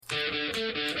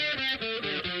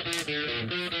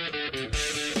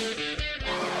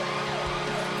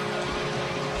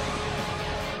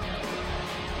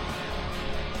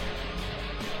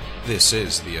This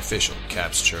is the official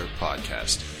Caps Chirp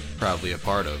podcast, proudly a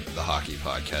part of the Hockey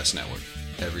Podcast Network.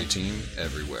 Every team,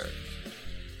 everywhere.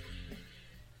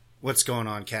 What's going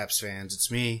on, Caps fans?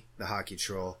 It's me, the Hockey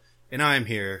Troll, and I'm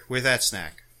here with that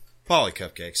snack, Polly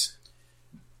Cupcakes.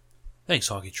 Thanks,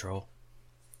 Hockey Troll.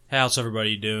 How's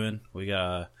everybody doing? We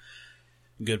got a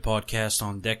good podcast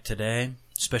on deck today.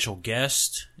 Special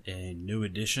guest, a new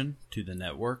addition to the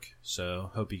network.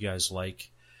 So, hope you guys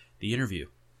like the interview.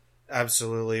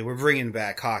 Absolutely. We're bringing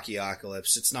back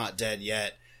Hockey-ocalypse. It's not dead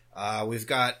yet. We've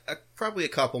got probably a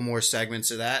couple more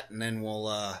segments of that, and then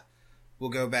we'll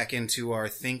go back into our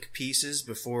think pieces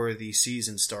before the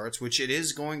season starts, which it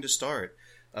is going to start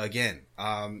again.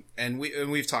 And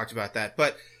we've talked about that.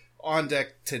 But on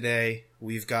deck today,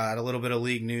 we've got a little bit of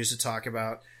league news to talk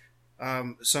about.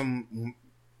 Some,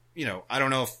 I don't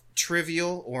know if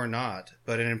trivial or not,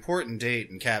 but an important date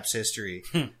in Caps history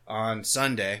on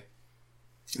Sunday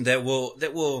that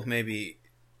will maybe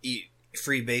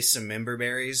freebase some member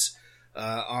berries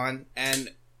on.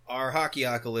 And our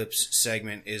Hockey-ocalypse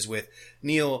segment is with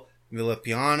Neil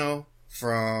Villapiano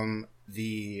from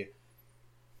the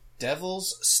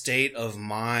Devil's State of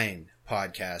Mind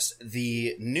podcast,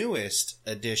 the newest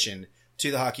addition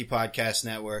to the Hockey Podcast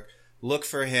Network. Look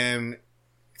for him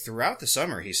throughout the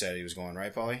summer, he said he was going,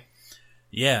 right, Paulie?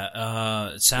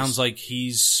 Yeah, it sounds like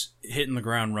he's hitting the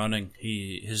ground running.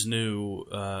 His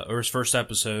first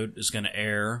episode is going to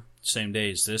air same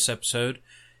day as this episode,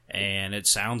 and it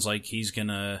sounds like he's going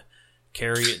to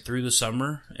carry it through the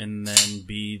summer and then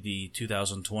be the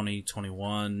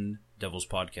 2020-21 Devils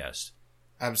podcast.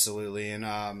 Absolutely,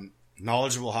 and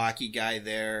knowledgeable hockey guy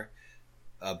there,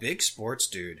 a big sports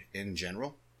dude in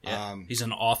general. Yeah, he's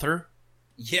an author.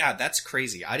 Yeah, that's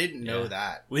crazy. I didn't know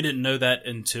that. We didn't know that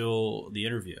until the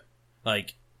interview.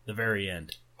 Like, the very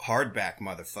end. Hardback,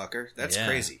 motherfucker. That's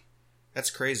crazy. That's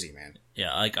crazy, man.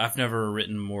 Yeah, like, I've never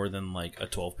written more than, like, a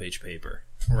 12-page paper.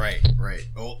 Right.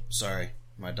 Oh, sorry.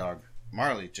 My dog,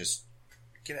 Marley, just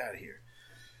get out of here.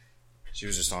 She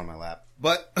was just on my lap.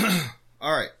 But,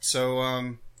 alright.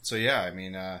 So yeah, I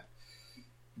mean,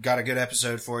 got a good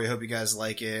episode for you. Hope you guys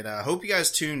like it. Hope you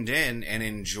guys tuned in and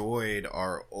enjoyed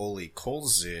our Ole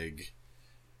Kolzig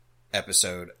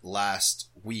episode last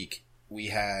week. We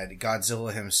had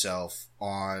Godzilla himself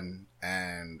on,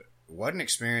 and what an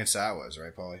experience that was,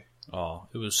 right, Paulie? Oh,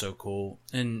 it was so cool.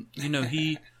 And,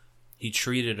 he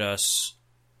treated us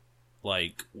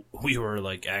like we were,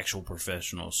 like, actual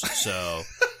professionals. So,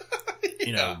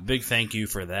 big thank you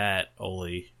for that,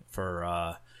 Ole,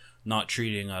 for not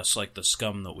treating us like the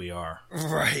scum that we are.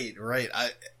 Right.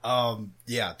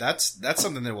 That's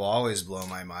something that will always blow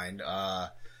my mind.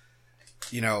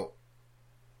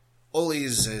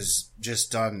 Ole's has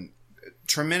just done a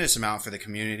tremendous amount for the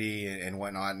community and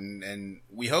whatnot, and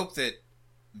we hope that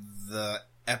the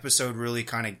episode really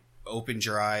kind of opened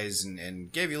your eyes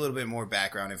and gave you a little bit more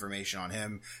background information on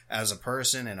him as a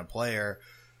person and a player.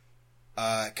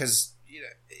 'Cause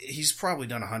he's probably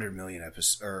done 100 million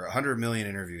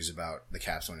interviews about the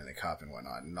Caps winning the Cup and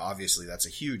whatnot, and obviously that's a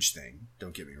huge thing.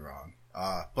 Don't get me wrong,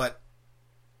 but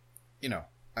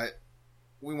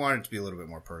we wanted it to be a little bit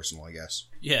more personal, I guess.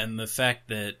 Yeah, and the fact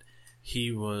that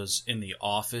he was in the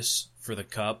office for the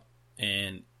Cup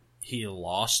and he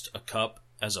lost a Cup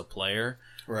as a player,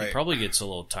 right. He probably gets a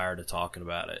little tired of talking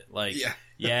about it. Like,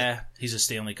 yeah, he's a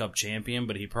Stanley Cup champion,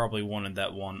 but he probably wanted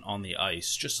that one on the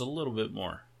ice just a little bit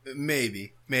more.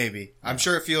 Maybe. I'm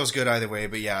sure it feels good either way,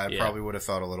 but it probably would have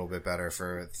felt a little bit better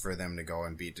for them to go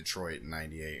and beat Detroit in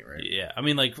 98, right? Yeah, I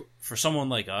mean, like, for someone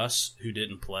like us who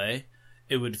didn't play,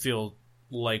 it would feel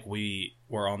like we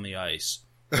were on the ice.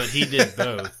 But he did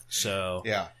both, so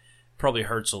probably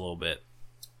hurts a little bit.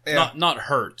 Yeah. Not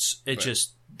hurts, it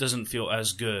just doesn't feel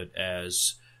as good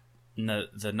as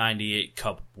the 98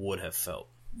 Cup would have felt.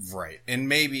 Right. And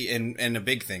maybe, and a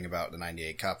big thing about the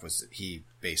 98 Cup was that he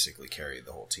basically carried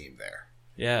the whole team there.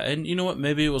 Yeah, and you know what?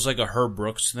 Maybe it was like a Herb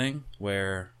Brooks thing,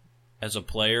 where as a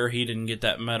player he didn't get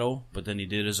that medal, but then he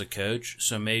did as a coach.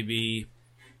 So maybe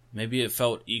it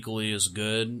felt equally as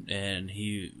good, and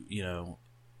he, no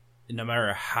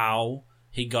matter how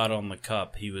he got on the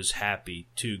Cup, he was happy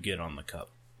to get on the Cup.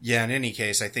 Yeah, in any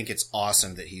case, I think it's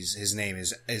awesome that his name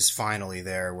is finally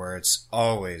there where it's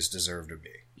always deserved to be.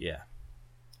 Yeah.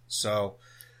 So,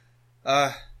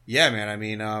 man, I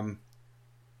mean,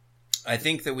 I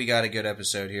think that we got a good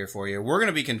episode here for you. We're going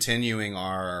to be continuing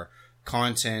our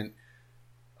content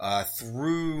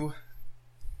through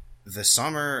the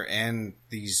summer and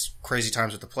these crazy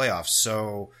times with the playoffs.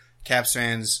 So, Caps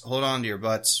fans, hold on to your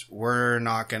butts. We're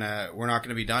not gonna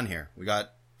be done here. We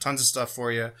got tons of stuff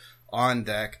for you on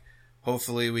deck.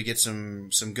 Hopefully, we get some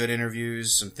good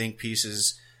interviews, some think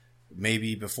pieces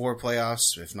maybe before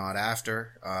playoffs, if not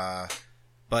after.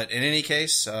 But in any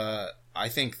case, I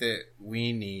think that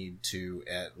we need to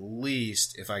at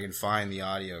least, if I can find the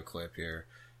audio clip here,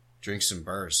 drink some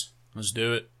burrs. Let's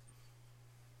do it.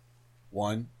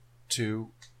 1,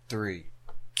 2, 3.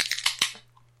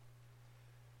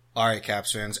 All right,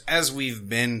 Caps fans, as we've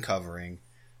been covering,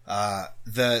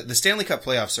 the Stanley Cup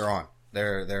playoffs are on.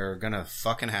 They're gonna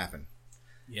fucking happen.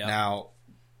 Yeah. Now,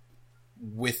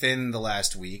 within the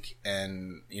last week,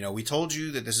 and we told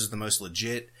you that this is the most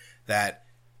legit that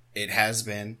it has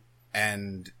been,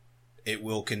 and it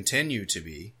will continue to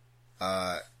be.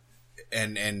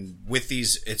 And with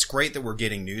these, it's great that we're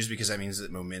getting news because that means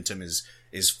that momentum is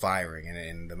firing,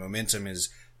 and the momentum is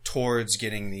towards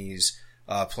getting these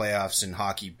playoffs in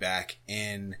hockey back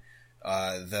in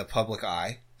the public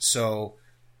eye. So,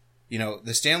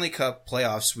 the Stanley Cup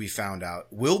playoffs, we found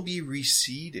out, will be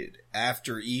reseeded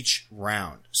after each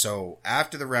round. So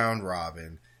after the round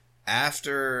robin,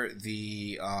 after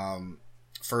the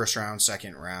first round,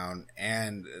 second round,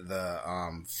 and the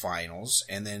finals,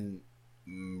 and then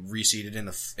reseeded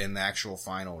in the actual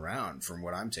final round. From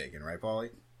what I'm taking, right,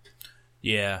 Paulie?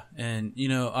 Yeah, and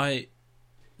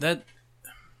with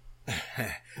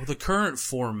the current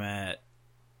format,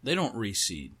 they don't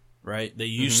reseed, right? They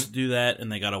used to do that,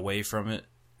 and they got away from it.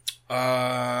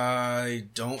 I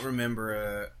don't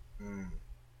remember.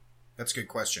 That's a good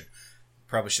question.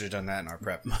 Probably should have done that in our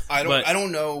prep. I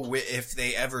don't know if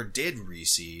they ever did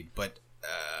reseed, but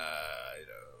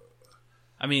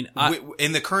I mean,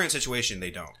 in the current situation,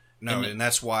 they don't. No, and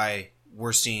that's why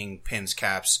we're seeing Pens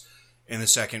Caps in the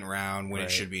second round when it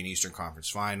should be an Eastern Conference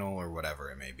final or whatever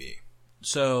it may be.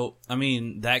 So, I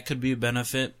mean, that could be a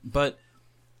benefit, but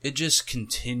it just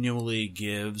continually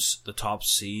gives the top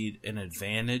seed an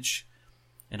advantage.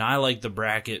 And I like the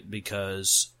bracket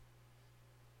because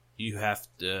you have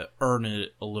to earn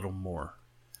it a little more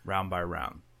round by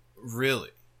round.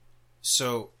 Really?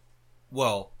 So,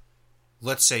 well,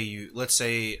 let's say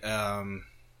a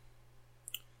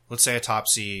top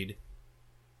seed.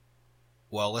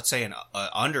 Well, let's say an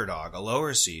underdog, a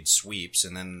lower seed sweeps,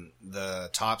 and then the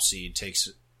top seed takes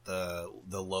the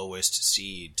lowest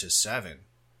seed to 7.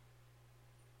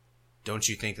 Don't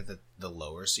you think that the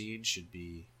lower seed should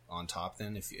be on top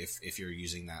then, if you're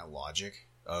using that logic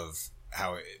of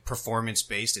how performance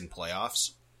based in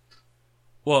playoffs?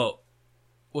 Well,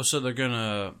 so they're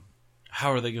gonna.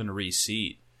 How are they gonna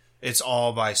reseed? It's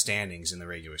all by standings in the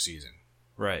regular season,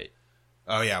 right?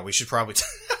 Oh yeah, we should probably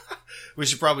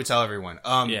tell everyone.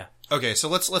 Yeah. Okay, so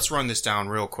let's run this down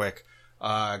real quick.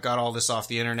 Got all this off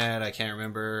the internet. I can't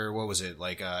remember, what was it,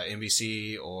 like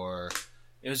NBC or...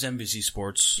 It was NBC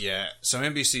Sports. Yeah, so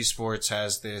NBC Sports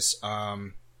has this.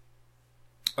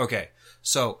 Okay,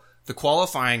 so the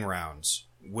qualifying rounds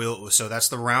so that's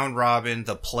the round robin,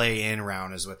 the play-in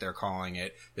round is what they're calling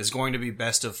it, is going to be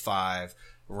best of 5,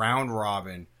 round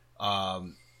robin,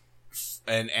 and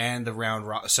the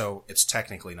round so it's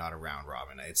technically not a round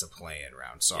robin, it's a play-in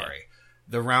round, sorry. Yeah.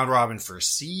 The round robin for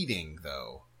seeding,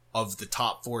 though, of the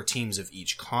top 4 teams of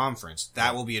each conference,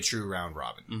 that will be a true round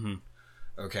robin. Mm-hmm.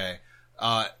 Okay.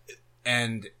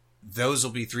 And those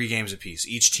will be 3 games apiece.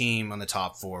 Each team on the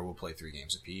top 4 will play 3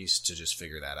 games apiece to just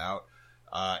figure that out.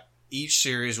 Each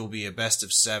series will be a best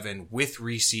of 7 with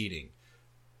reseeding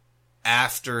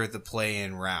after the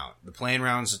play-in round. The play-in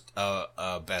round's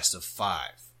a best of 5.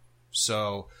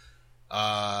 So,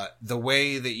 the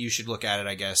way that you should look at it,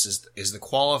 I guess, is the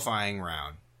qualifying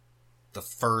round, the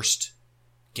first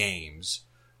games,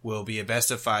 will be a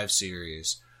best of 5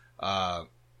 series,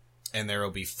 and there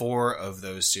will be 4 of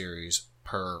those series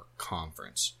per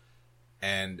conference.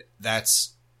 And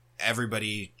that's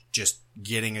everybody just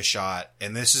getting a shot.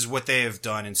 And this is what they have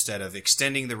done instead of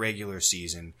extending the regular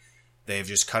season. They've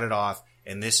just cut it off.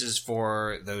 And this is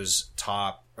for those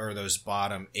top or those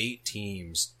bottom 8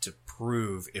 teams to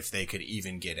prove if they could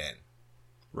even get in.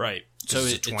 Right. So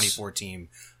it's a 24 team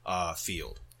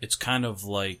field. It's kind of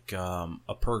like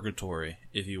a purgatory,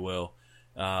 if you will.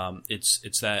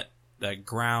 It's that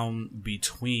ground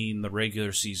between the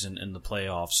regular season and the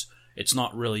playoffs. It's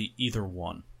not really either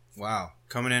one. Wow.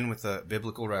 Coming in with the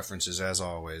biblical references, as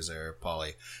always, there,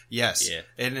 Paulie. Yes. Yeah.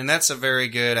 And that's a very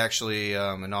good, actually,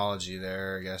 analogy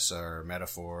there, I guess, or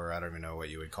metaphor. I don't even know what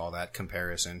you would call that.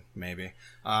 Comparison, maybe.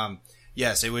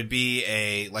 Yes, it would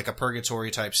be like a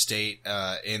purgatory type state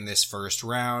in this first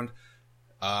round.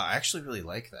 I actually really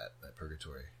like that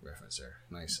purgatory reference there.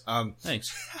 Nice.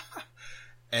 Thanks.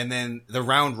 And then the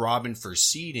round robin for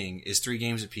seeding is 3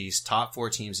 games apiece, top 4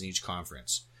 teams in each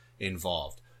conference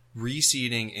involved.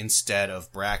 Reseeding instead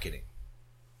of bracketing.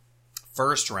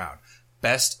 First round,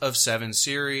 best of 7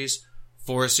 series,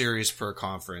 4 series per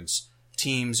conference.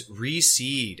 teams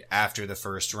reseed after the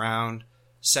first round,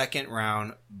 second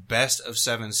round, best of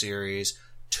 7 series,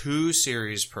 2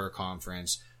 series per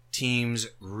conference. Teams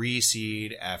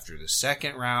reseed after the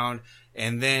second round,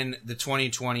 and then the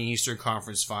 2020 Eastern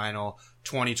Conference Final,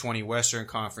 2020 Western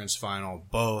Conference Final,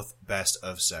 both best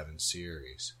of 7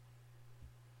 series.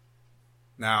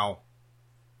 Now,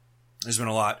 there's been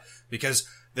a lot because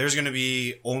there's going to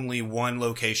be only one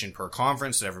location per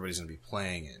conference that everybody's going to be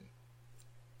playing in.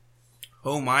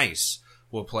 Home ice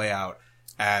will play out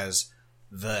as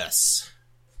this.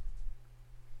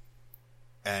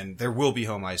 And there will be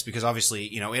home ice because obviously,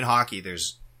 in hockey,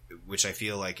 which I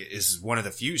feel like is one of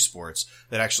the few sports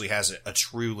that actually has a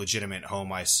true legitimate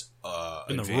home ice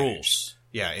in advantage. the rules.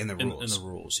 Yeah, in the rules. In the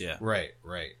rules, yeah. Right.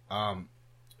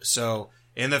 So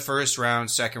in the first round,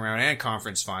 second round, and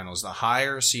conference finals, the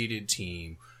higher seeded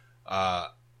team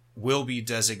will be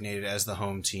designated as the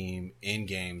home team in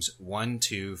games 1,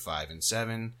 2, 5, and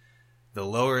 7. The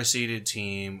lower seeded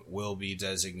team will be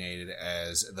designated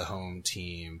as the home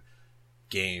team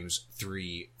games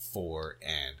 3, 4,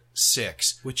 and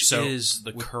 6. Which is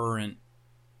the current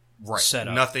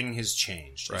setup. Nothing has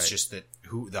changed. Right. It's just that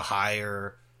the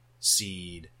higher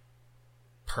seed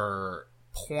per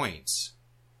points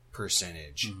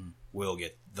percentage will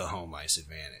get the home ice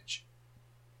advantage.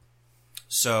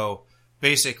 So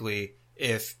basically,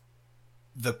 if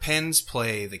the Pens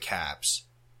play the Caps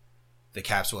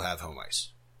will have home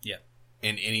ice. Yeah.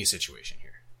 In any situation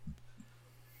here.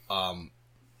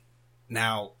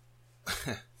 Now,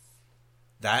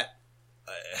 that,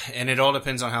 and it all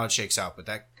depends on how it shakes out, but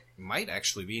that might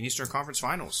actually be an Eastern Conference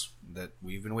Finals that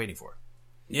we've been waiting for.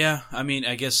 Yeah, I mean,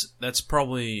 I guess that's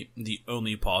probably the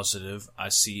only positive I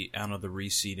see out of the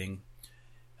reseeding.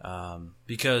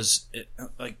 Because,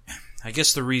 I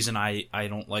guess the reason I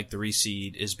don't like the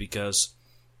reseed is because,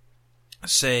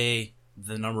 say,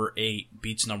 the number 8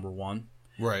 beats number 1.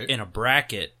 Right. In a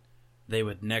bracket, they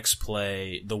would next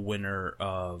play the winner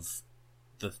of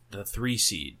the 3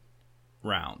 seed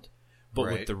round. But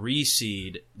with the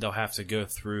reseed, they'll have to go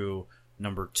through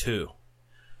number 2.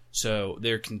 So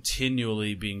they're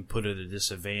continually being put at a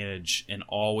disadvantage and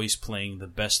always playing the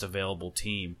best available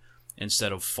team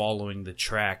instead of following the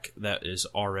track that is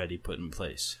already put in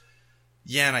place.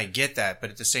 Yeah, and I get that, but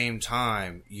at the same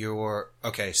time,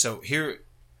 so here,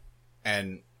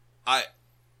 and I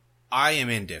am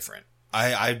indifferent.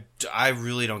 I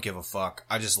really don't give a fuck.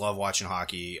 I just love watching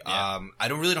hockey. Yeah. I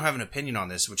don't have an opinion on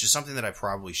this, which is something that I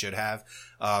probably should have,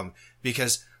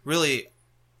 because really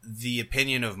the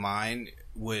opinion of mine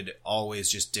would always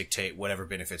just dictate whatever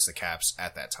benefits the Caps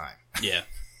at that time. Yeah.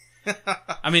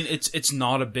 I mean, it's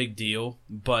not a big deal,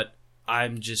 but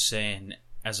I'm just saying,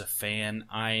 as a fan,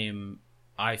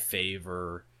 I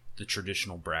favor the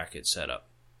traditional bracket setup.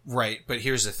 Right, but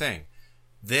here's the thing.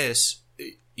 This,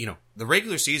 the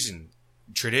regular season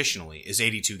traditionally is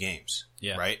 82 games.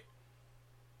 Yeah. Right?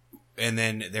 And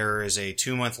then there is a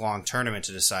 2-month-long tournament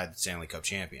to decide the Stanley Cup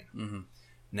champion. Mm-hmm.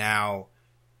 Now,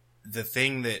 the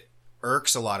thing that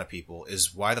irks a lot of people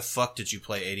is why the fuck did you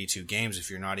play 82 games if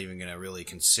you're not even going to really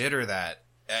consider that?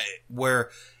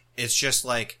 Where it's just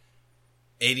like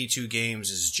 82 games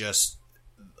is just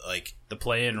like the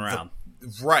play-in round.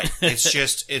 Right. It's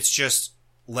just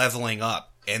leveling up.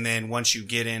 And then once you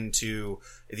get into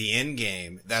the end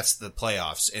game, that's the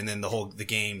playoffs. And then the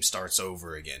game starts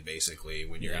over again, basically,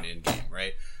 when you're in end game,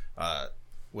 right?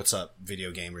 What's up,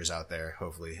 video gamers out there,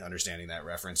 hopefully understanding that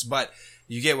reference. But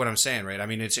you get what I'm saying, right? I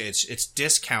mean, it's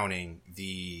discounting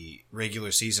the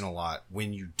regular season a lot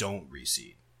when you don't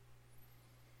reseed.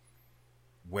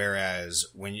 Whereas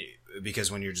when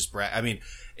you're just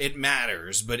it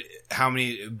matters, but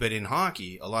but in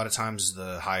hockey, a lot of times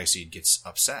the high seed gets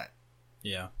upset.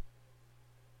 Yeah.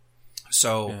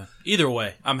 So either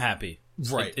way, I'm happy.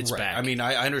 Right, it's right. back. I mean,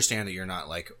 I understand that you're not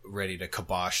like ready to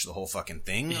kibosh the whole fucking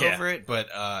thing over it, but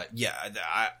I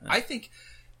think.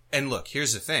 And look,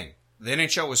 here's the thing: the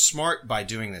NHL was smart by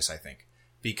doing this. I think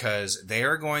because they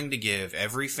are going to give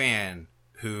every fan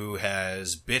who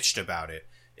has bitched about it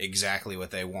exactly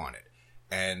what they wanted,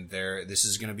 and this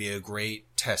is going to be a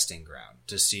great testing ground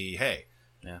to see. Hey,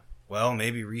 well,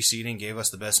 maybe reseeding gave us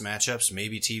the best matchups.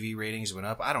 Maybe TV ratings went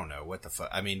up. I don't know what the fuck.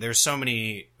 I mean, there's so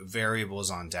many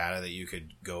variables on data that you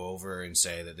could go over and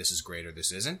say that this is great or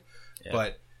this isn't. Yeah.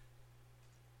 But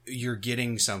you're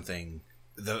getting something.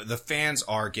 The fans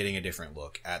are getting a different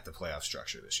look at the playoff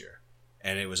structure this year.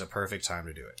 And it was a perfect time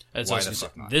to do it. Why the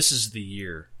fuck not? This is the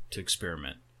year to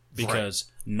experiment.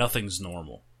 Because nothing's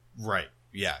normal. Right.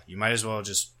 Yeah. You might as well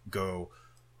just go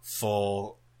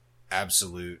full,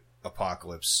 absolute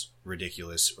apocalypse,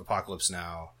 ridiculous, apocalypse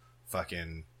now,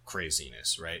 fucking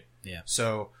craziness, right? Yeah.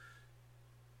 So,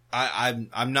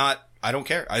 I'm not. I don't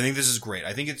care. I think this is great.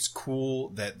 I think it's cool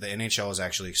that the NHL is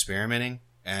actually experimenting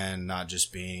and not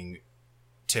just being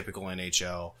typical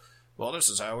NHL. Well, this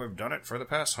is how we've done it for the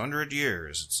past 100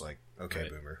 years. It's like, okay, right.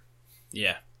 Boomer.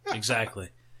 Yeah, exactly.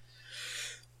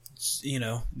 You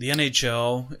know, the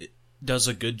NHL does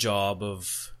a good job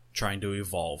of trying to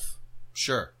evolve.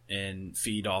 Sure. And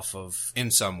feed off of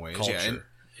in some ways, culture.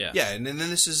 And then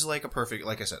this is like a perfect,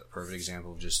 like I said, a perfect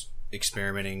example of just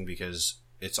experimenting because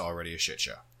it's already a shit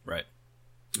show. Right.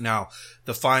 Now,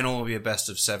 the final will be a best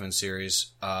of 7 series.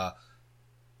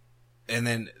 And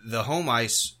then the home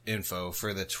ice info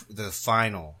for the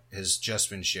final has just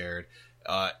been shared.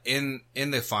 In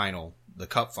the final, the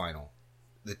cup final,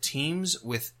 the team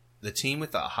with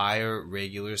the higher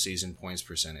regular season points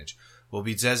percentage will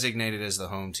be designated as the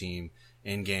home team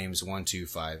in games 1, 2,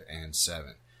 5, and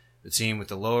 7. The team with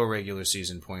the lower regular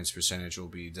season points percentage will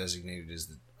be designated as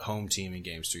the home team in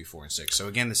games 3, 4, and 6. So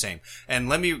again, the same. And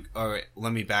let me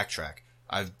backtrack.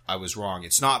 I was wrong.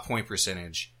 It's not point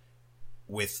percentage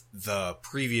with the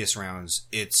previous rounds.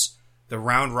 It's the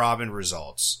round robin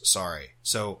results. Sorry.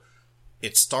 So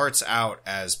it starts out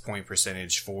as point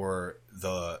percentage for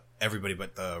everybody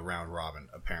but the round robin,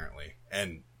 apparently.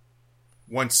 And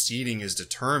once seeding is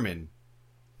determined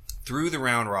through the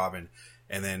round robin,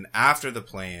 and then after the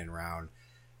play-in round,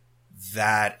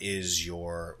 that is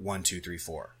your 1, 2, 3,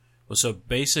 4. Well, so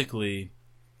basically,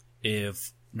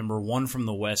 if number 1 from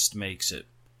the West makes it,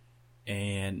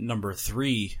 and number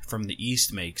 3 from the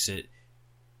East makes it,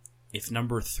 if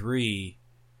number 3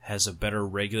 has a better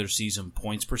regular season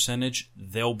points percentage,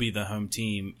 they'll be the home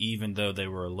team, even though they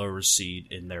were a lower seed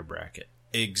in their bracket.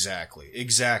 Exactly.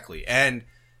 And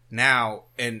now,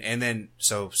 and then,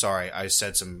 so sorry, I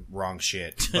said some wrong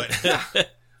shit, but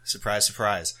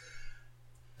surprise.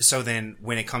 So then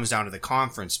when it comes down to the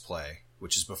conference play,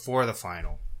 which is before the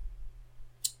final,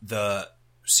 the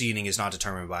seeding is not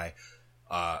determined by,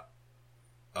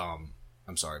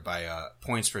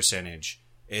 points percentage.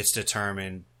 It's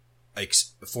determined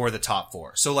for the top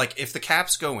 4. So like if the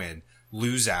Caps go in,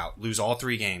 lose all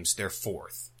 3 games, they're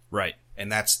 4th. Right. And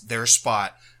that's their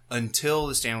spot until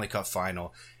the Stanley Cup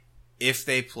final. If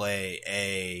they play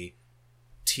a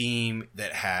team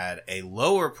that had a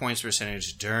lower points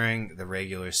percentage during the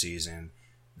regular season,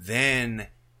 then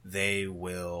they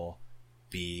will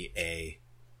be a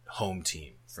home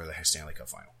team for the Stanley Cup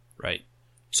final. Right.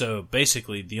 So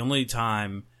basically, the only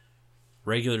time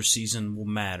regular season will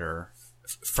matter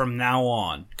from now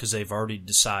on, because they've already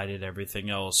decided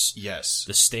everything else. Yes.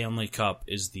 The Stanley Cup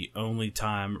is the only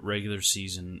time regular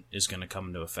season is going to come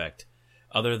into effect.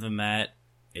 Other than that,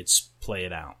 it's play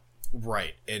it out.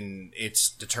 Right. And it's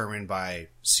determined by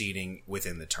seeding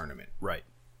within the tournament. Right.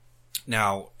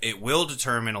 Now, it will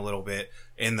determine a little bit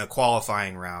in the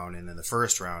qualifying round and then the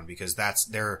first round, because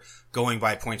they're going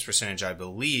by points percentage, I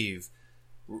believe.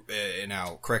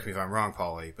 Now, correct me if I'm wrong,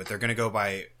 Paulie, but they're going to go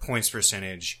by points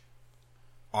percentage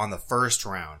on the first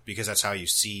round, because that's how you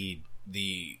seed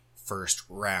the first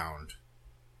round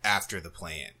after the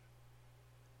play-in.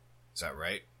 Is that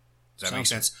right? Does that make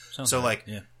sense? So, like,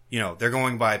 yeah. You know, they're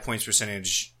going by points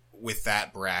percentage with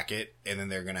that bracket, and then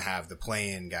they're going to have the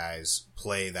play-in guys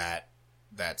play that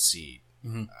seed,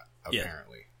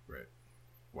 apparently. Yeah. Right.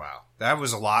 Wow. That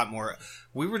was a lot more.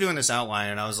 We were doing this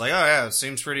outline, and I was like, oh, yeah, it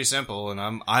seems pretty simple, and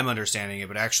I'm understanding it,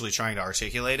 but actually trying to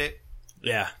articulate it.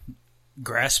 Yeah.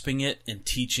 Grasping it and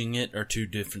teaching it are 2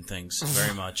 different things,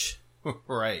 very much.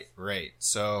 Right.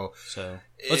 So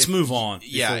let's move on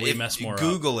before we mess more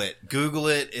Google up. Google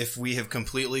it. If we have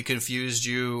completely confused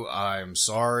you, I'm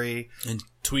sorry. And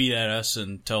tweet at us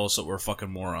and tell us that we're fucking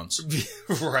morons.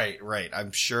 Right.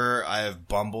 I'm sure I have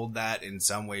bumbled that in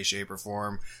some way, shape, or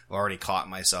form. I've already caught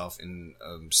myself in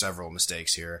several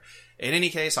mistakes here. In any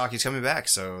case, hockey's coming back,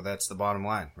 so that's the bottom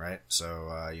line, right?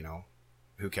 So,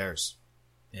 who cares?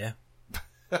 Yeah.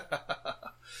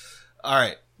 All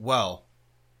right. Well,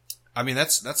 I mean,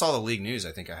 that's all the league news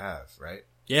I think I have, right?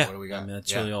 Yeah. What do we got? I mean,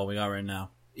 that's really all we got right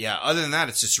now. Yeah. Other than that,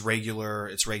 it's just regular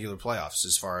playoffs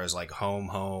as far as like home,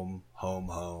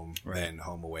 right. Then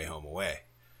home away,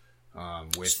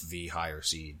 with the higher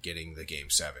seed getting the game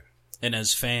 7. And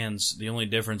as fans, the only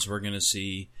difference we're going to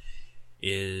see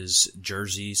is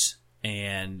jerseys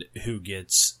and who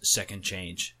gets second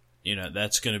change. You know,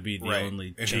 that's going to be the only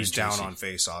and change. Who's down on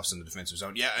face-offs in the defensive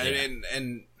zone. Yeah.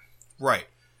 And right.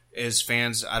 As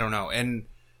fans, I don't know. And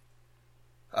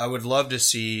I would love to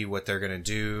see what they're going to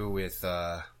do with,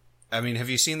 have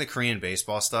you seen the Korean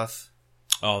baseball stuff?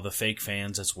 Oh, the fake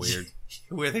fans, that's weird.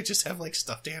 Where they just have like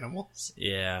stuffed animals?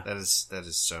 Yeah. That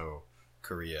is so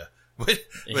Korea. but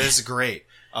it's great.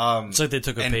 It's like they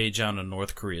took a page out of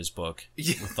North Korea's book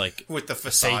with like with the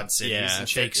facade cities and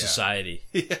shit. Fake society.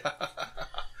 Yeah.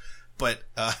 But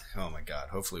oh my god,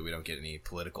 hopefully we don't get any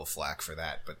political flack for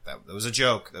that. But that was a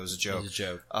joke. That was a joke. It was a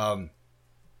joke.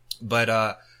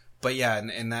 But yeah,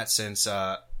 in that sense,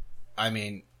 I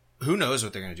mean, who knows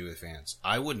what they're going to do with fans?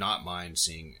 I would not mind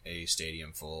seeing a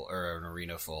stadium full or an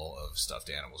arena full of stuffed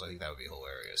animals. I think that would be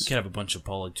hilarious. You could have a bunch of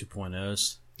Paulie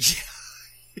 2.0s.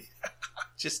 Yeah.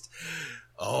 Just,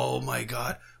 oh my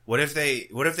god. What if they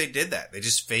did that? They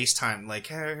just FaceTime, like,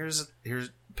 hey,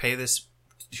 pay this,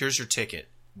 here's your ticket.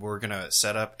 We're going to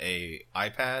set up a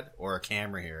iPad or a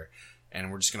camera here,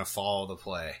 and we're just going to follow the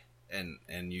play,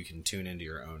 and you can tune into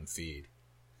your own feed.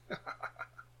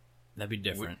 That'd be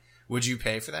different. Would you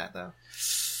pay for that, though?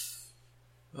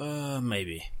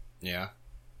 Maybe. Yeah.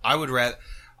 I would rather...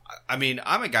 I mean,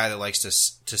 I'm a guy that likes to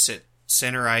sit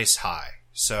center ice high.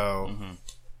 So,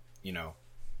 you know,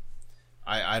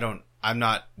 I'm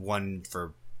not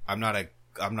a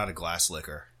glass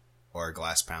licker or a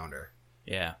glass pounder.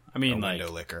 Yeah. I mean, a window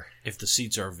licker. If the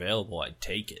seats are available, I'd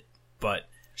take it. But...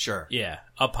 Sure. Yeah,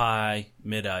 up high,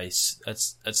 mid ice.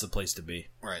 That's the place to be.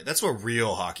 Right. That's where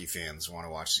real hockey fans want to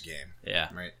watch the game. Yeah.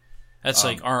 Right. That's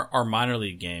like our minor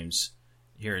league games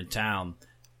here in town.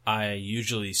 I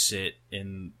usually sit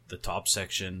in the top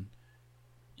section,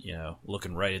 you know,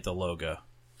 looking right at the logo.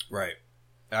 Right.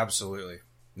 Absolutely.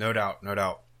 No doubt. No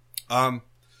doubt. All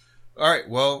right.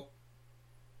 Well,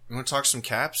 we want to talk some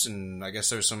Caps, and I guess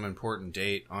there's some important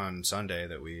date on Sunday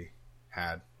that we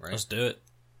had. Right. Let's do it.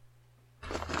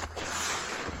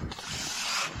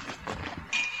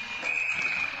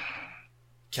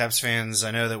 Caps fans,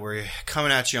 I know that we're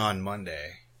coming at you on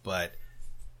Monday, but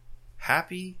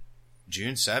happy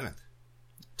June 7th.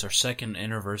 It's our second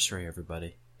anniversary,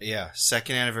 everybody. Yeah,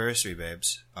 second anniversary,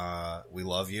 babes. We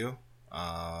love you.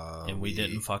 And we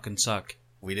didn't fucking suck.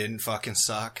 We didn't fucking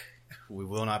suck. We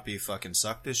will not be fucking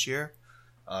sucked this year.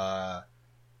 I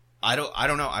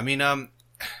don't know. I mean,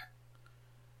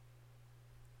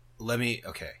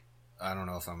 okay. I don't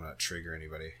know if I'm going to trigger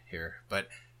anybody here, but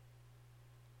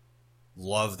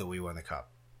love that we won the cup.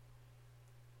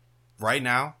 Right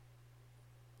now,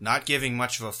 not giving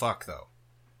much of a fuck, though.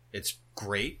 It's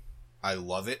great. I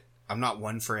love it. I'm not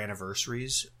one for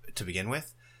anniversaries to begin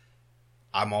with.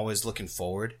 I'm always looking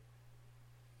forward.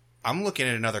 I'm looking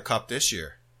at another cup this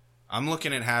year. I'm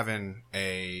looking at having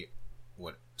a,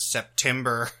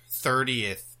 September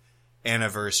 30th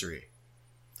anniversary.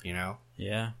 You know?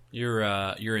 Yeah.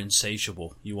 You're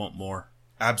insatiable. You want more.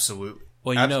 Absolutely.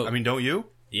 Well, you know. I mean, don't you?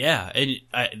 Yeah. And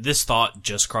this thought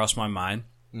just crossed my mind.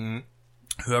 Mm-hmm.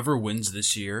 Whoever wins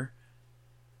this year.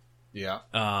 Yeah.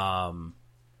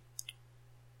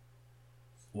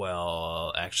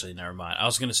 Well, actually, never mind. I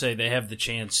was going to say they have the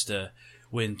chance to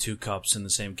win 2 cups in the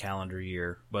same calendar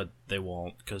year, but they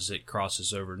won't because it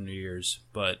crosses over New Year's.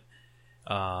 But,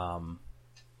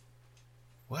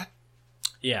 what?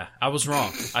 Yeah, I was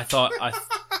wrong. I thought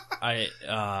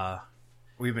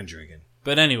we've been drinking.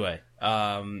 But anyway,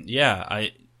 OV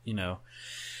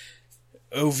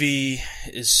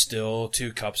is still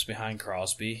 2 cups behind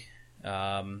Crosby.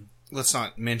 Let's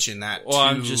not mention that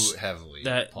too heavily.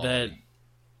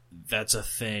 That's a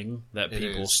thing that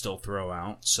people still throw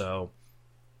out. So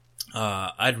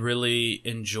I'd really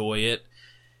enjoy it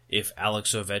if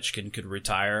Alex Ovechkin could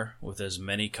retire with as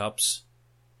many cups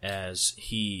as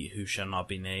he who shall not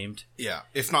be named. Yeah,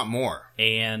 if not more.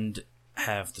 And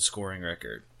have the scoring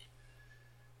record.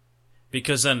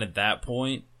 Because then at that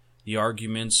point, the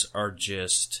arguments are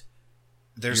just...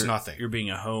 There's nothing. You're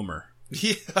being a homer.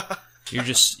 Yeah.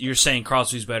 You're saying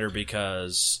Crosby's better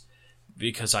because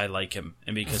I like him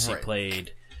and because he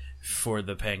played for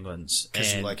the Penguins.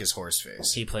 Because you like his horse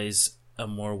face. He plays a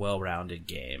more well-rounded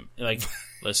game. Like,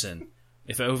 listen,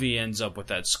 if Ovi ends up with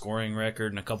that scoring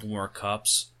record and a couple more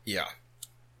cups, yeah,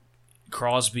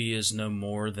 Crosby is no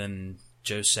more than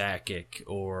Joe Sakic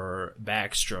or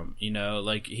Backstrom. You know,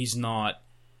 like he's not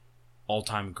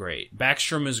all-time great.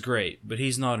 Backstrom is great, but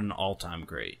he's not an all-time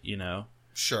great. You know.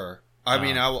 Sure. I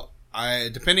mean, I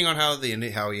depending on how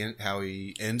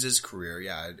he ends his career,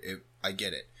 yeah, I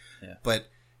get it. Yeah. But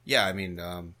yeah, I mean,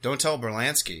 don't tell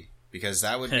Berlansky because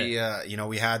that would be,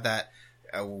 we had that.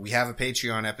 We have a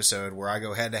Patreon episode where I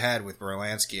go head to head with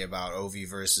Berlansky about Ovi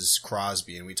versus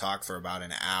Crosby, and we talk for about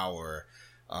an hour.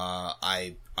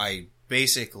 I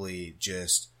basically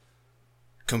just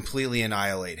completely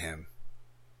annihilate him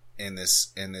in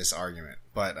this argument,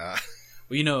 but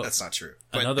that's not true.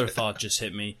 But another thought just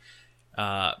hit me.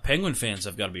 Penguin fans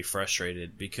have got to be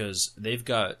frustrated because they've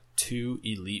got 2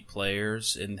 elite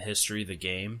players in the history of the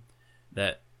game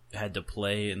that had to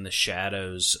play in the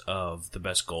shadows of the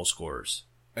best goal scorers.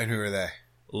 And who are they?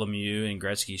 Lemieux and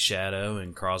Gretzky's shadow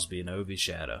and Crosby and Ovi's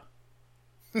shadow.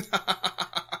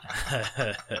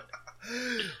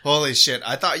 Holy shit.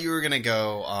 I thought you were going to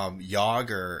go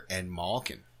Yager and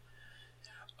Malkin.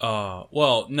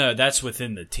 Well, no, that's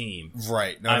within the team.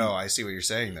 Right. No, I see what you're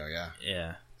saying, though, yeah.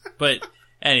 Yeah. But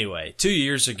anyway, 2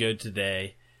 years ago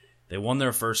today, they won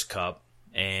their first cup,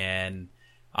 and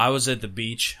I was at the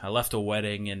beach. I left a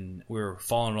wedding, and we were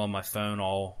following on my phone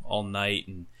all night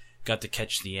and got to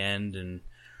catch the end, and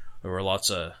there were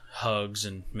lots of hugs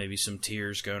and maybe some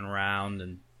tears going around,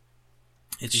 and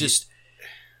it's just...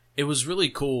 It was really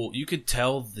cool. You could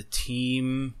tell the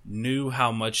team knew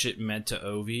how much it meant to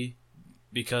Ovi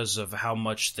because of how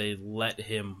much they let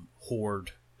him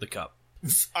hoard the cup.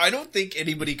 I don't think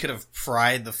anybody could have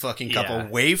pried the fucking cup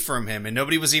away from him, and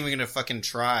nobody was even going to fucking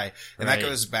try. And that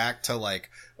goes back to, like,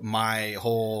 my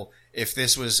whole, if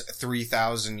this was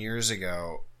 3,000 years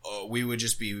ago, we would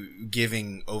just be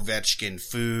giving Ovechkin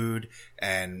food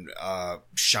and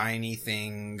shiny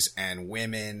things and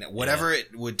women, whatever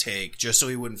it would take, just so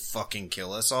he wouldn't fucking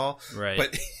kill us all. Right.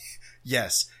 But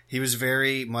yes, he was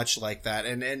very much like that.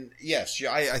 And yes,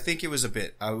 I think it was a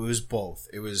bit. It was both.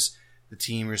 It was the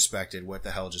team respected what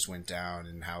the hell just went down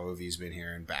and how Ovi's been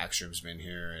here and Backstrom's been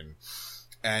here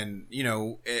and you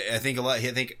know, I think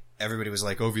everybody was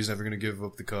like, Ovi's never going to give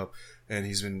up the cup, and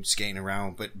he's been skating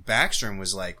around. But Backstrom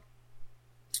was like,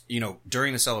 you know,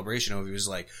 during the celebration, Ovi was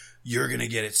like, you're going to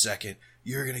get it second.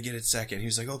 You're going to get it second. He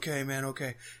was like, okay, man,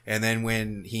 okay. And then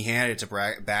when he handed it to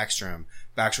Backstrom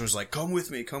was like, come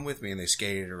with me. And they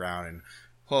skated around, and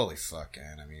holy fuck,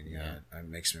 man. I mean, yeah, it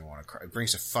makes me want to cry. It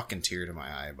brings a fucking tear to my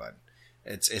eye, but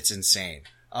it's insane.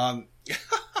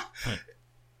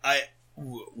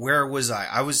 Where was I?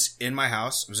 I was in my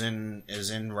house. It was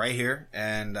in right here,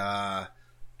 and I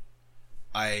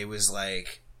was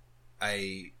like,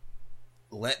 I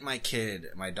let my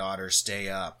daughter, stay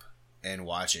up and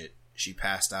watch it. She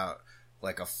passed out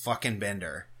like a fucking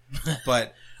bender,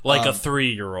 but like a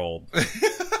 3-year-old,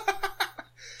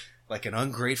 like an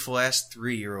ungrateful ass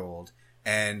 3-year-old,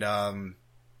 and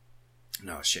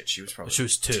no shit, she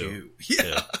was 2.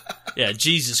 Yeah, yeah.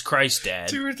 Jesus Christ, Dad,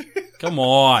 2 or 3. Come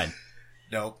on.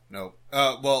 Nope.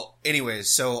 Well, anyways,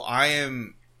 so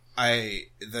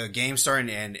the game's starting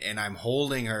to end, and I'm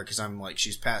holding her because I'm like,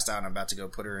 she's passed out and I'm about to go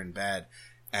put her in bed,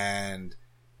 and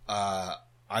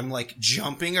I'm like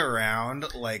jumping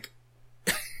around, like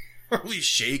really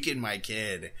shaking my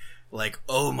kid, like,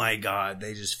 oh my god,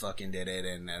 they just fucking did it,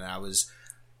 and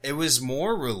it was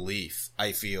more relief,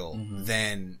 I feel,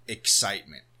 than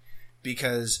excitement,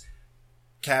 because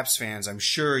Caps fans, I'm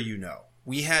sure you know,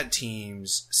 we had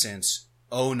teams since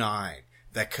 2009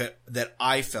 that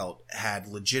I felt had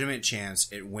legitimate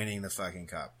chance at winning the fucking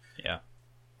cup. Yeah.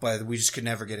 But we just could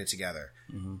never get it together.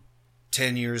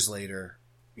 10 years later,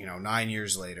 9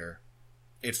 years later,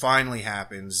 it finally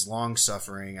happens. Long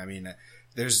suffering. I mean,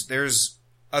 there's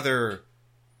other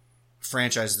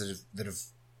franchises that have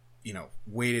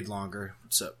waited longer.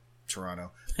 What's up,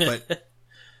 Toronto? But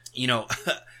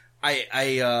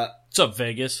What's up,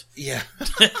 Vegas? Yeah.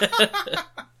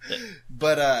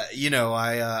 But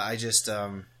I just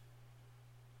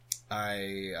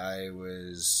I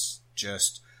was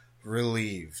just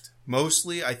relieved.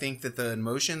 Mostly, I think that the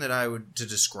emotion that to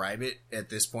describe it at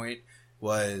this point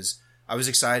was, I was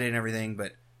excited and everything,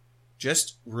 but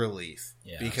just relief.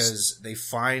 Yeah, because they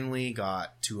finally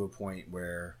got to a point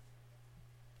where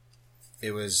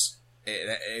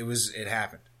it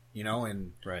happened,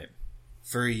 and right.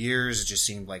 For years it just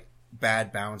seemed like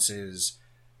bad bounces,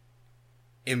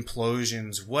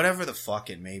 implosions, whatever the fuck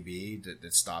it may be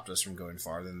that stopped us from going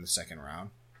farther than the second round.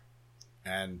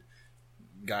 And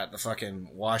got the fucking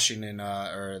Washington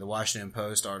the Washington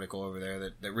Post article over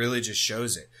there that really just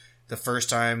shows it. The first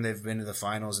time they've been to the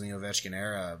finals in the Ovechkin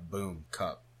era, boom,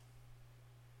 cup.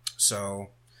 So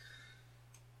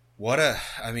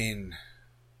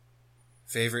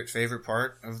favorite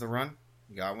part of the run?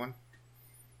 You got one?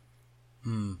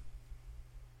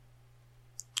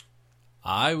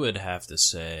 I would have to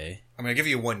say, I'm going to give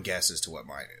you one guess as to what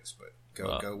mine is, but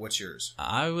go. What's yours?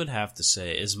 I would have to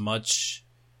say, as much.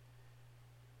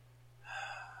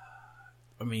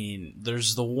 I mean,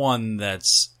 there's the one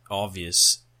that's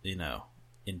obvious,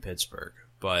 in Pittsburgh,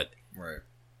 but right.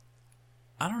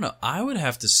 I don't know. I would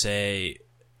have to say,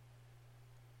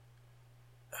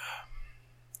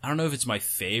 I don't know if it's my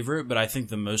favorite, but I think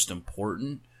the most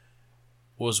important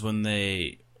was when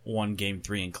they won Game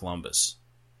 3 in Columbus.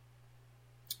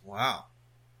 Wow.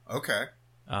 Okay.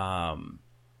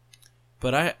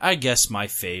 But I guess my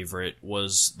favorite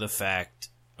was the fact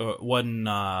when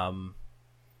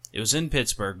It was in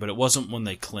Pittsburgh, but it wasn't when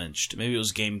they clinched. Maybe it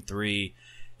was Game 3,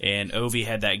 and Ovi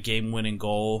had that game-winning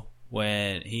goal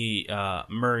when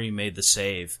Murray made the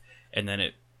save, and then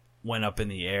it went up in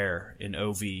the air, and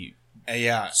Ovi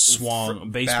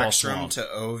swung, baseball Backstrom swung to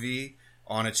Ovi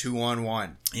on a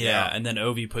 2-on-1. Yeah, and then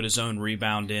Ovi put his own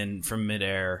rebound in from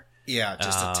midair. Yeah,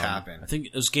 just a tap in. I think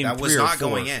it was Game 3 or 4. That was not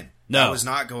going in. No. That was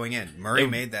not going in. Murray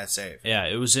made that save. Yeah,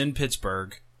 it was in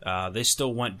Pittsburgh. They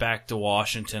still went back to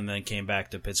Washington, then came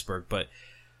back to Pittsburgh. But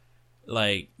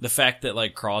like the fact that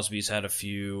like Crosby's had a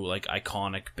few like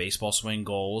iconic baseball swing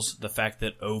goals, the fact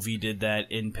that Ovi did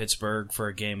that in Pittsburgh for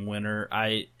a game winner,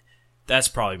 that's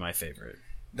probably my favorite.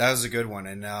 That was a good one,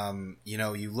 and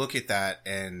you look at that,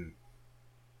 and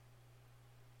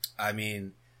I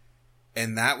mean,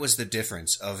 and that was the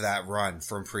difference of that run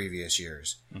from previous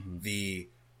years. Mm-hmm.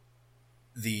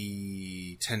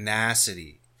 The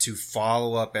tenacity to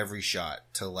follow up every shot,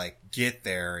 to like get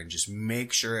there and just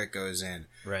make sure it goes in.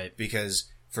 Right. Because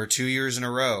for 2 years in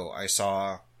a row, I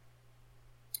saw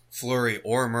Fleury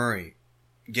or Murray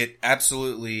get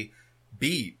absolutely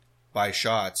beat by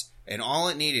shots, and all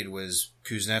it needed was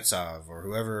Kuznetsov or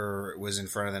whoever was in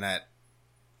front of the net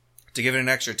to give it an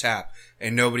extra tap,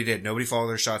 and nobody did. Nobody followed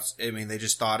their shots. I mean, they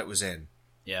just thought it was in.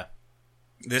 Yeah.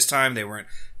 This time they weren't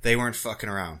fucking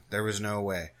around. There was no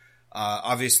way.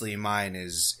 Obviously, mine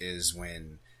is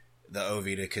when the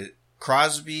Ovi to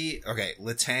Crosby. Okay,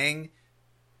 Letang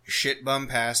shit bum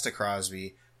pass to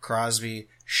Crosby. Crosby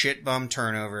shit bum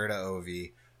turnover to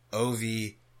Ovi.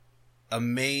 Ovi,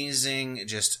 amazing,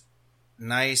 just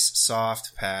nice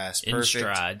soft pass,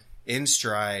 perfect in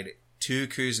stride to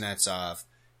Kuznetsov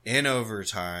in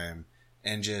overtime,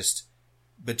 and just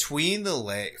between the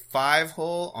leg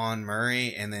 5-hole on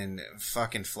Murray and then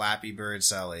fucking Flappy Bird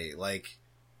Sully, like.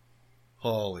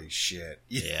 Holy shit.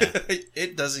 Yeah.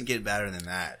 It doesn't get better than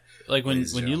that. Like when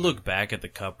you look back at the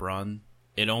cup run,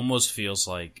 it almost feels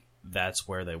like that's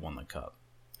where they won the cup.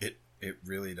 It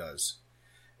really does.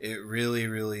 It really,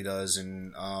 really does.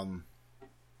 And, and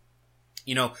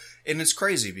it's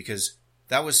crazy because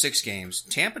that was 6 games.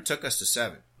 Tampa took us to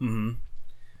 7. Mm-hmm.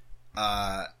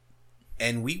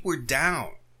 And we were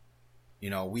down.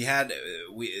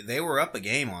 They were up a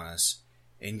game on us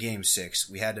in game 6.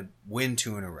 We had to win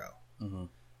 2 in a row. Mm-hmm.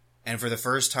 And for the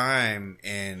first time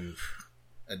in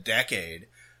a decade,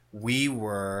 we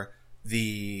were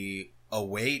the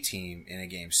away team in a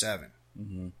game 7.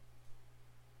 Mm-hmm.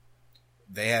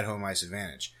 They had home ice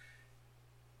advantage.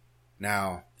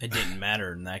 Now, it didn't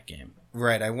matter in that game.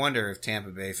 Right. I wonder if Tampa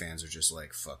Bay fans are just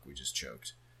like, fuck, we just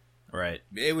choked. Right.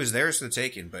 It was theirs for the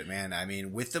taking, but man, I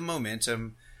mean, with the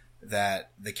momentum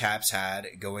that the Caps had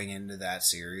going into that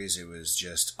series, it was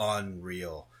just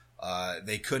unreal.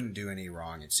 They couldn't do any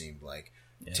wrong, it seemed like.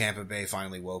 Yeah. Tampa Bay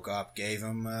finally woke up, gave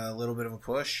them a little bit of a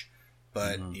push,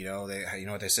 but you know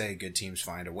what they say, good teams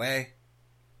find a way,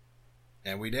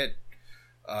 and we did.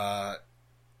 Obviously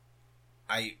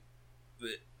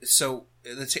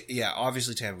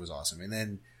Tampa was awesome, and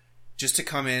then just to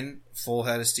come in full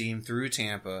head of steam through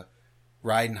Tampa,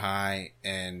 riding high,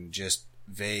 and just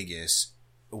Vegas.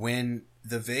 When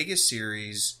the Vegas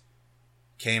series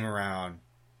came around,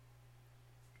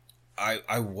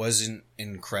 I wasn't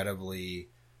incredibly.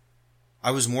 I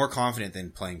was more confident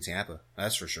than playing Tampa.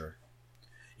 That's for sure.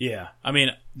 Yeah, I mean,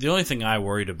 the only thing I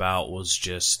worried about was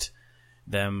just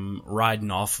them riding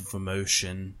off of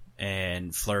emotion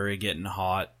and Fleury getting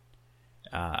hot.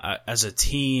 As a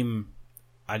team,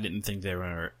 I didn't think they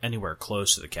were anywhere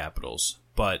close to the Capitals,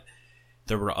 but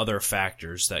there were other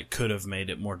factors that could have made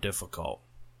it more difficult.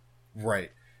 Right.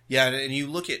 Yeah, and you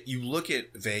look at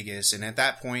Vegas, and at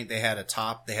that point they had an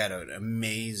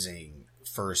amazing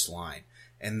first line,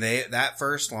 and that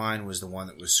first line was the one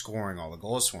that was scoring all the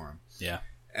goals for them. Yeah,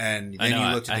 and then you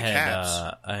looked at the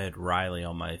Caps. I had Riley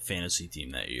on my fantasy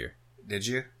team that year. Did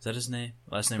you? Is that his name?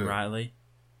 Last name Who? Riley?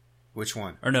 Which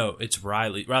one? Or no, it's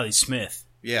Riley. Riley Smith.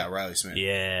 Yeah, Riley Smith.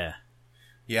 Yeah.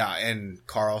 Yeah, and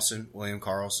William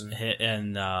Karlsson,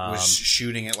 and was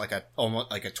shooting at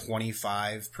almost like a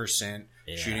 25%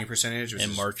 shooting percentage,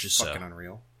 which is fucking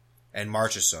unreal. And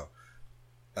Marchessault,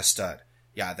 a stud.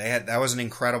 Yeah, that was an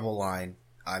incredible line.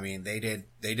 I mean, they did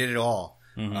it all.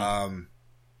 Mm-hmm.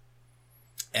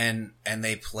 And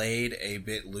they played a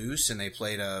bit loose, and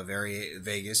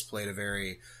Vegas played a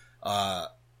very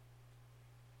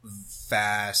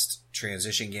fast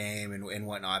transition game and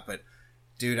whatnot, but.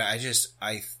 Dude, I've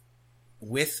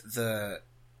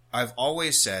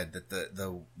always said that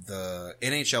the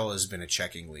NHL has been a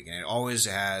checking league, and it always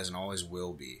has and always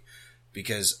will be,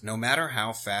 because no matter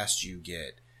how fast you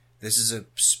get, this is a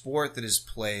sport that is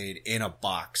played in a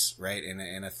box, right? In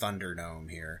a Thunderdome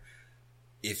here.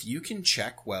 if you can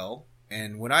check well,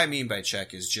 and what I mean by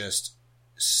check is just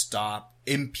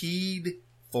impede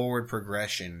forward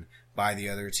progression by the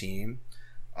other team,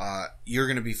 you're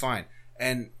going to be fine.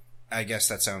 And I guess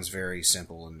that sounds very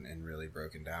simple and really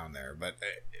broken down there. But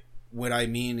what I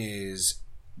mean is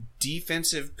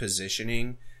defensive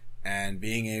positioning and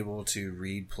being able to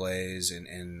read plays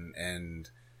and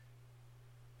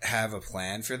have a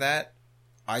plan for that,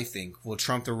 I think, will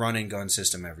trump the run and gun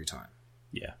system every time.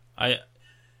 Yeah.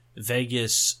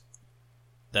 Vegas,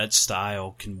 that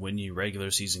style can win you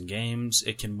regular season games.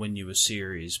 It can win you a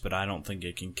series, but I don't think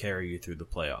it can carry you through the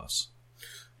playoffs.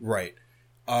 Right.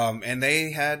 And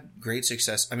they had great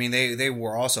success. I mean, they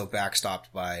were also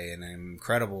backstopped by an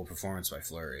incredible performance by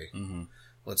Fleury. Mm-hmm.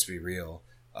 Let's be real.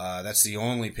 That's the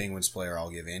only Penguins player I'll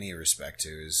give any respect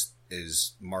to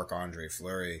is Marc-Andre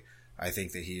Fleury. I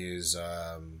think that he is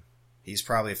he's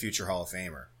probably a future Hall of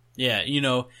Famer. Yeah,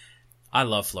 I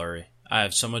love Fleury. I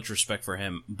have so much respect for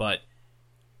him, but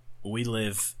we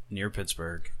live near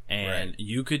Pittsburgh, and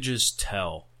you could just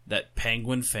tell that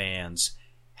Penguin fans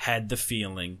had the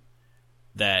feeling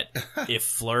that if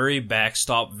Fleury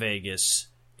backstopped Vegas,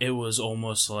 it was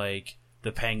almost like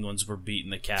the Penguins were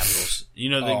beating the Capitals.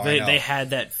 They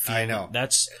had that feeling. I know.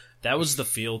 That was the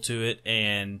feel to it,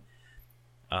 and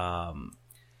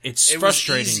it's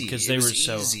frustrating because they were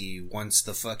so easy once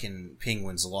the fucking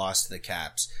Penguins lost the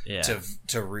Caps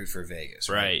to root for Vegas.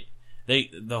 Right.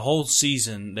 The whole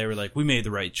season they were like, we made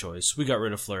the right choice. We got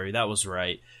rid of Fleury. That was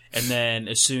right. And then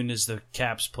as soon as the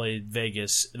Caps played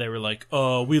Vegas, they were like,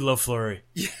 oh, we love Fleury.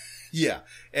 Yeah.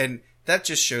 And that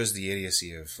just shows the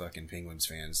idiocy of fucking Penguins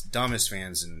fans. Dumbest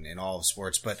fans in all of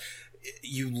sports. But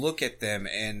you look at them,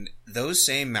 and those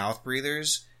same mouth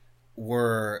breathers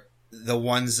were the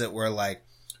ones that were like,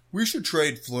 we should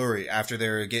trade Fleury after they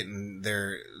were getting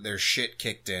their shit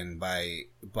kicked in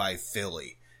by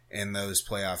Philly in those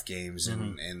playoff games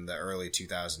in the early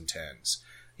 2010s.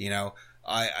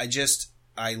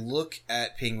 I look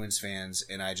at Penguins fans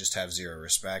and I just have zero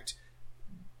respect.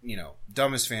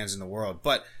 Dumbest fans in the world.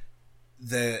 But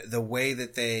the way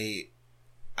that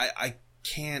I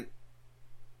can't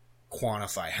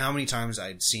quantify how many times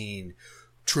I'd seen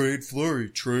trade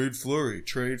Fleury,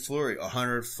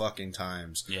 100 fucking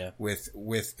times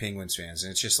with Penguins fans.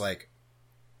 And it's just like,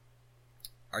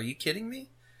 are you kidding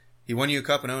me? He won you a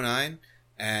cup in 2009,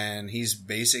 and he's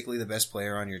basically the best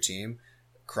player on your team.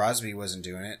 Crosby wasn't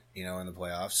doing it, in the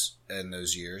playoffs in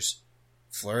those years.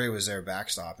 Fleury was there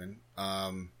backstopping. I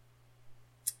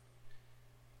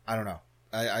don't know.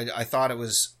 I thought it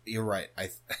was, you're right.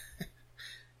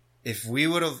 If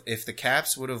the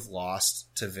Caps would have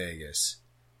lost to Vegas,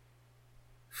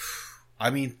 I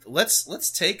mean,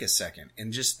 let's take a second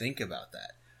and just think about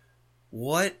that.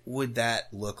 What would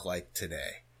that look like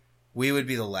today? We would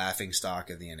be the laughingstock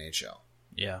of the NHL.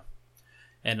 Yeah.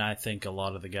 And I think a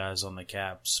lot of the guys on the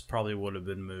Caps probably would have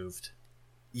been moved.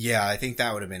 Yeah, I think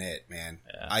that would have been it, man.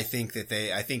 Yeah. I think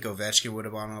Ovechkin would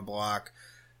have gone on the block.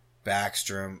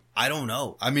 Backstrom. I don't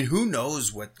know. I mean, who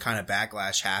knows what kind of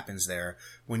backlash happens there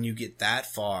when you get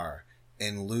that far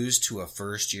and lose to a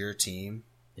first-year team?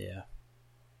 Yeah.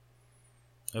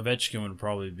 Ovechkin would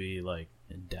probably be, like,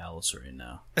 in Dallas right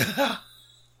now.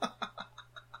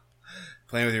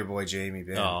 Playing with your boy Jamie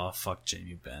Benn. Oh, fuck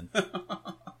Jamie Benn.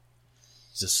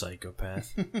 He's a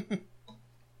psychopath.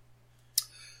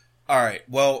 All right.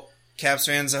 Well, Caps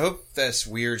fans, I hope this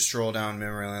weird stroll down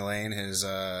memory lane has,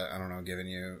 given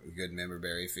you a good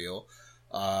memberberry feel.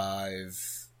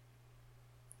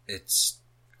 It's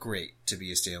great to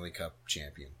be a Stanley Cup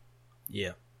champion.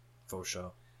 Yeah, for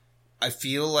sure. I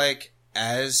feel like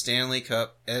as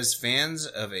fans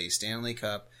of a Stanley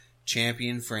Cup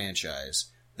champion franchise,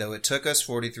 though it took us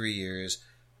 43 years,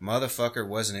 motherfucker,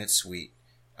 wasn't it sweet.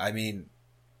 I mean,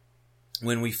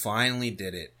 when we finally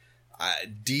did it,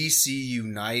 DC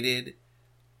United,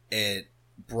 it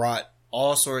brought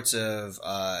all sorts of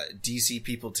DC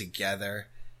people together.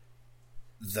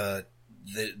 I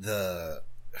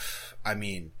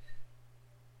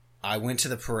went to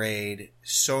the parade.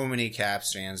 So many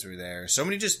Caps fans were there. So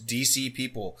many just DC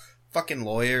people, fucking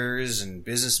lawyers and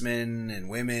businessmen and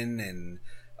women and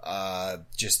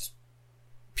just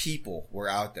people were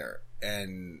out there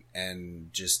and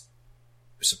just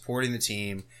supporting the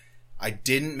team. I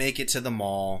didn't make it to the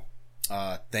mall.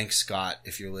 Thanks, Scott,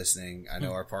 if you're listening. I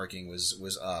know our parking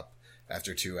was up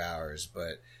after 2 hours,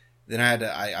 but then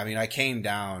I came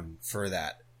down for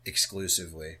that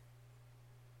exclusively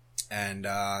and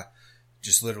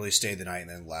just literally stayed the night and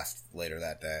then left later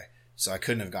that day. So I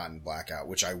couldn't have gotten blackout,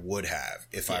 which I would have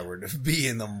if I were to be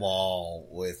in the mall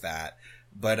with that.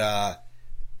 But,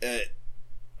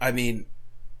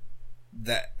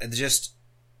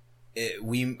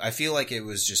 I feel like it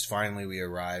was just finally we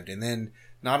arrived. And then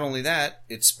not only that,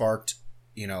 it sparked,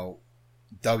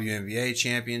 WNBA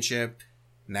championship,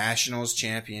 Nationals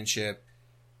championship.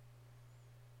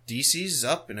 DC's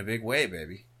up in a big way,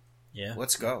 baby. Yeah.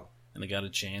 Let's go. And they got a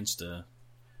chance to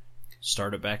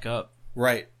start it back up.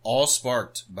 Right. All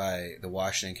sparked by the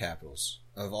Washington Capitals.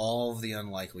 Of all of the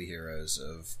unlikely heroes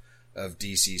of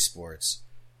DC sports.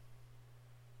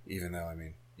 Even though,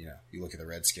 you look at the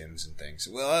Redskins and things.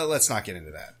 Well, let's not get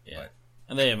into that. Yeah. But.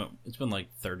 And they haven't, it's been like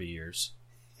 30 years.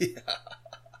 Yeah.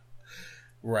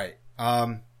 Right.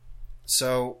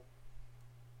 So,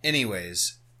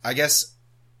 anyways, I guess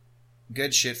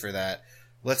good shit for that.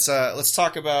 Let's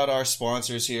talk about our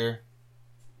sponsors here.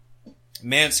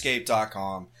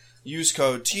 Manscaped.com. Use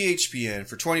code THPN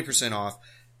for 20% off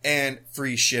and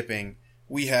free shipping.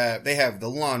 They have the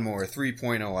Lawnmower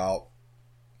 3.0 out,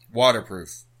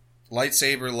 waterproof,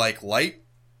 lightsaber like light,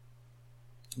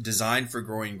 designed for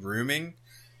growing grooming.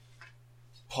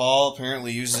 Paul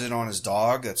apparently uses it on his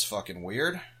dog. That's fucking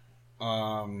weird.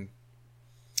 So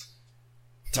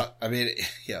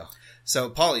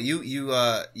Paul, you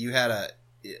bought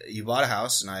a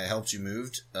house and I helped you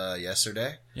move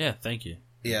yesterday. Yeah, thank you.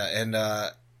 Yeah, and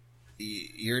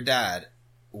your dad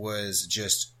was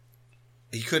just,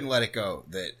 he couldn't let it go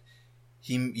that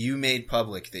you made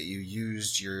public that you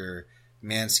used your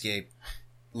Manscaped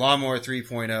Lawnmower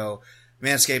 3.0,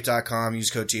 Manscaped.com,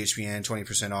 use code THPN,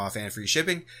 20% off and free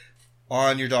shipping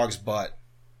on your dog's butt.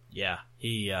 Yeah,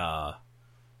 he got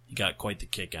quite the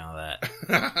kick out of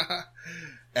that.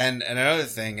 And another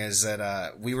thing is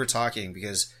that we were talking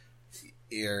because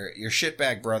your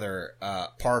shitbag brother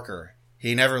Parker,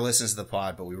 he never listens to the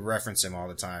pod, but we reference him all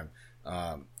the time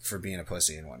for being a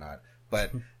pussy and whatnot.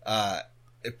 But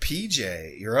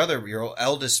PJ, your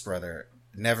eldest brother,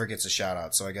 never gets a shout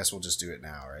out, so I guess we'll just do it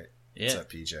now, right? Yeah. What's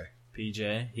up, PJ?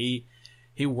 PJ,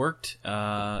 he worked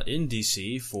in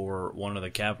DC for one of the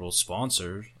Capitol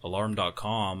sponsors,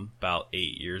 Alarm.com, about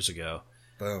 8 years ago.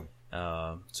 Boom.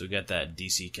 So we got that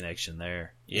DC connection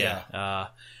there. Yeah.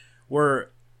 We're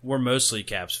mostly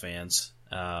Caps fans.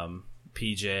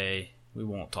 PJ, we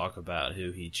won't talk about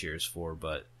who he cheers for,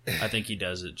 but I think he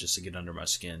does it just to get under my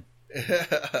skin.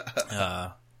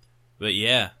 But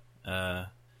yeah,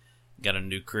 got a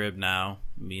new crib now,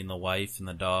 me and the wife and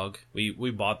the dog.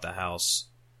 We bought the house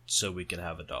so we could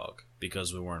have a dog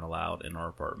because we weren't allowed in our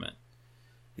apartment.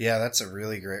 Yeah, that's a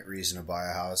really great reason to buy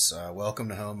a house. Welcome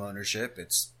to home ownership.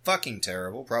 It's fucking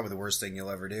terrible. Probably the worst thing you'll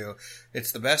ever do.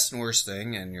 It's the best and worst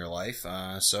thing in your life.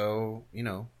 So,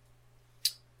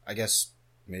 I guess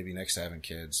maybe next to having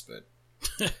kids, but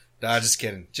nah, just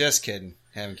kidding. Just kidding.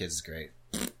 Having kids is great.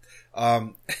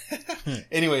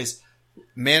 Anyways,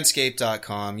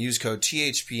 Manscaped.com, use code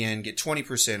THPN, get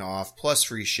 20% off plus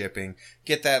free shipping.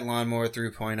 Get that Lawnmower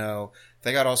 3.0.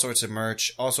 They got all sorts of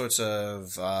merch, all sorts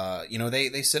of,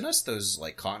 they sent us those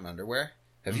like cotton underwear.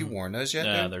 Have you worn those yet?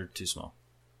 No, they're too small.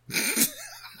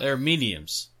 They're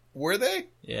mediums. Were they?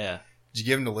 Yeah. Did you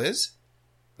give them to Liz?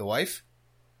 The wife?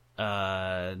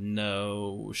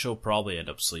 No. She'll probably end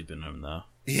up sleeping in them though.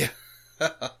 Yeah.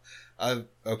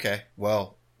 Okay.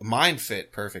 Well, mine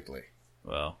fit perfectly.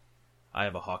 Well, I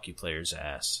have a hockey player's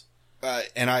ass.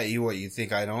 And you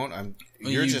think I don't?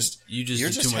 You just do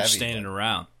too much standing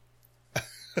around.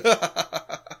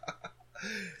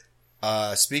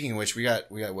 Speaking of which, we got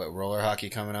what, roller hockey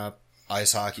coming up,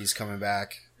 ice hockey's coming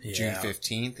back. Yeah. June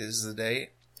 15th is the date.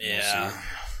 Yeah.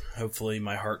 Hopefully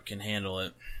my heart can handle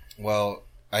it. Well,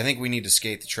 I think we need to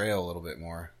skate the trail a little bit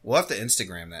more. We'll have to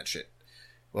Instagram that shit.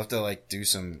 We'll have to do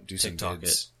some TikTok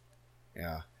vids.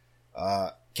 Yeah.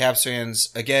 Caps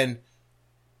fans, again,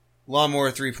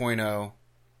 Lawnmower 3.0,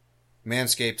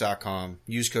 Manscaped.com,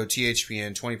 use code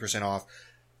THPN, 20% off.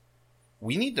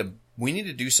 We need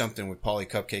to do something with Polly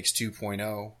Cupcakes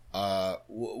 2.0.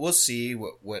 We'll see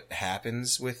what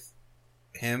happens with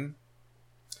him.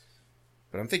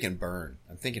 But I'm thinking burn.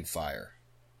 I'm thinking fire.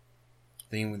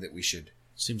 Thinking that we should...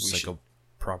 Seems like a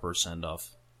proper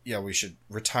send-off. Yeah, we should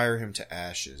retire him to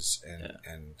ashes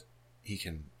and he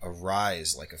can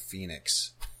arise like a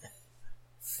phoenix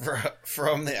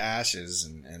from the ashes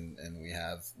and we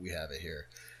have it here.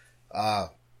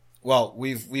 Well,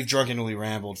 we've drunkenly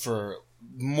rambled for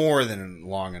more than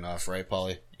long enough, right,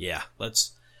 Paulie? Yeah,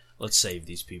 let's save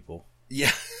these people.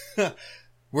 Yeah.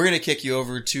 We're going to kick you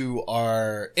over to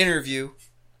our interview,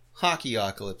 Hockey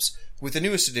Ocalypse, with the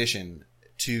newest addition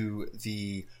to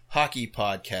the Hockey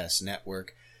Podcast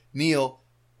Network, Neil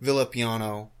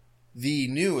Villapiano, the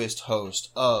newest host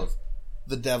of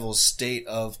the Devil's State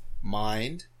of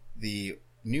Mind, the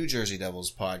New Jersey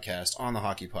Devils podcast on the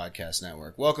Hockey Podcast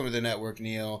Network. Welcome to the network,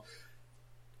 Neil.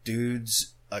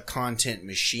 Dudes, a content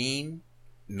machine,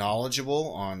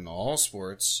 knowledgeable on all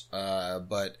sports,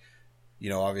 but,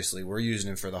 obviously we're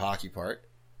using him for the hockey part,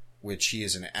 which he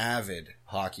is an avid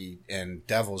hockey and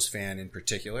Devils fan in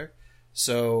particular.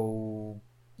 So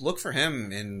look for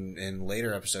him in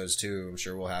later episodes too. I'm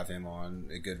sure we'll have him on,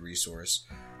 a good resource.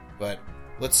 But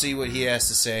let's see what he has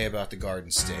to say about the Garden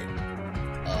State.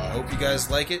 Hope you guys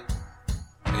like it.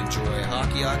 Enjoy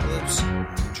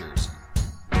Hockeyocalypse, New Jersey.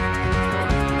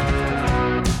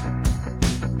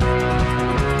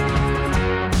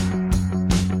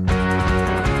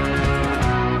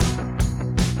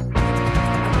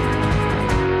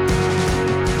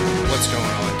 What's going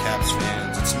on, Caps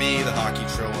fans? It's me, the Hockey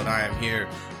Troll, and I am here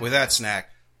with that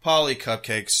snack, Polly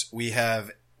Cupcakes.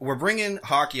 We're bringing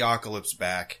Hockeyocalypse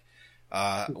back.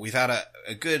 We've had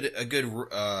a good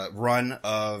run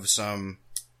of some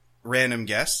random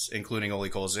guests, including Oli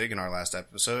Kolzig in our last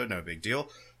episode. No big deal.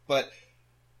 But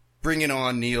bringing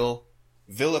on Neil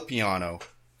Villapiano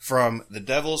from the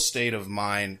Devil's State of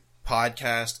Mind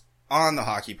podcast on the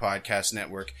Hockey Podcast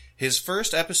Network. His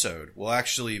first episode will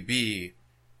actually be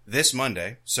this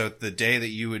Monday. So the day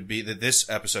that this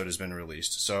episode has been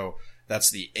released. So that's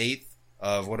the 8th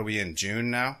of, what are we in, June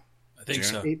now? I think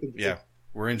so. Yeah,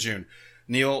 we're in June.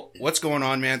 Neil, what's going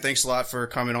on, man? Thanks a lot for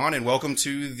coming on, and welcome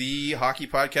to the Hockey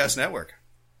Podcast Network.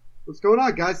 What's going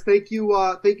on, guys? Thank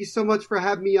you so much for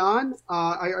having me on.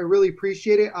 I really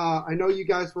appreciate it. I know you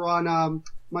guys were on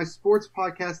my sports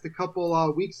podcast a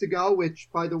couple weeks ago, which,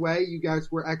 by the way, you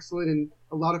guys were excellent, and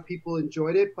a lot of people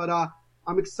enjoyed it. But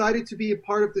I'm excited to be a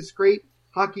part of this great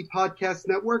Hockey Podcast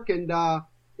Network, and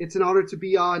it's an honor to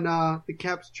be on the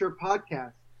Caps Chirp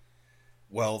podcast.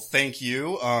 Well, thank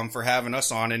you for having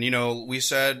us on. And, we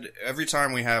said every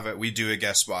time we do a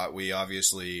guest spot, we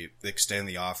obviously extend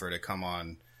the offer to come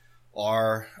on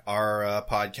our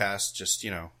podcast,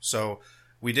 So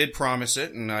we did promise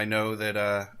it, and I know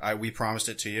that we promised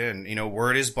it to you. And,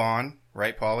 word is bond,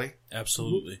 right, Paulie?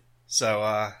 Absolutely.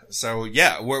 So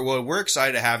yeah, we're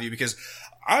excited to have you, because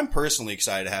I'm personally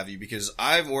excited to have you, because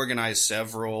I've organized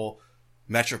several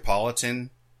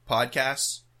metropolitan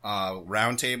podcasts,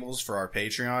 roundtables for our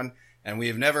Patreon, and we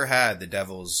have never had the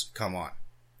Devils come on.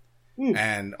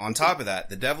 And on top of that,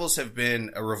 the Devils have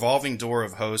been a revolving door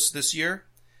of hosts this year.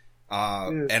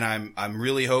 And I'm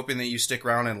really hoping that you stick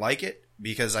around and like it,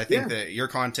 because I think that your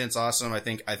content's awesome. I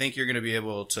think you're going to be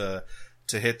able to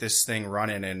hit this thing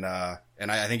running, and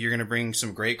I think you're going to bring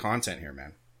some great content here,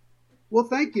 man. Well,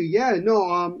 thank you. Yeah,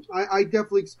 no, I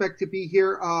definitely expect to be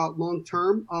here long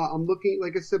term. I'm looking,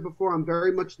 like I said before, I'm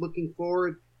very much looking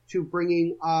forward to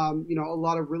bringing a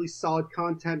lot of really solid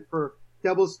content for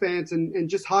Devils fans and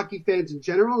just hockey fans in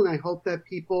general. And I hope that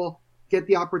people get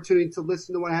the opportunity to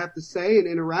listen to what I have to say and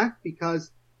interact,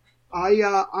 because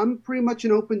I'm pretty much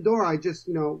an open door. I just,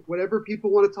 whatever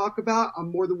people want to talk about,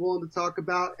 I'm more than willing to talk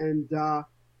about. And I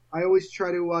always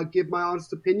try to give my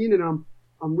honest opinion, and I'm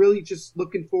really just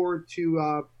looking forward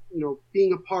to,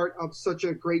 being a part of such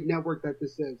a great network that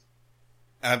this is.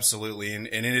 Absolutely. And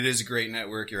it is a great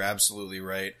network. You're absolutely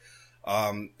right.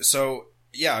 So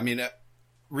yeah, I mean,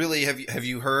 really, have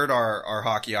you heard our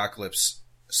Hockeyocalypse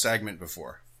segment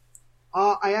before?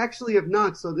 I actually have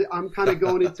not. So I'm kind of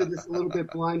going into this a little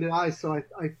bit blinded eye. So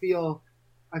I feel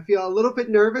a little bit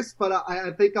nervous, but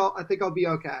I think I'll be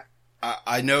okay.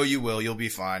 I know you will. You'll be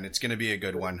fine. It's going to be a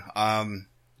good one.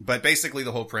 But basically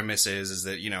the whole premise is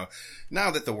that,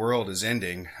 now that the world is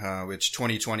ending, which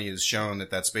 2020 has shown that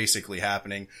that's basically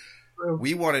happening,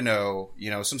 we want to know,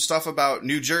 some stuff about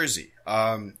New Jersey.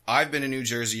 I've been in New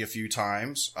Jersey a few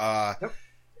times.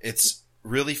 It's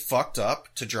really fucked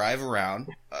up to drive around.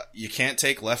 You can't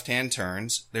take left-hand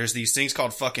turns. There's these things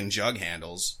called fucking jug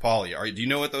handles. Paulie, do you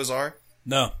know what those are?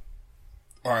 No.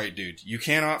 All right, dude. You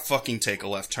cannot fucking take a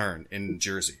left turn in New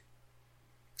Jersey.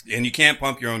 And you can't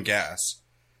pump your own gas.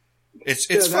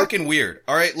 It's fucking weird.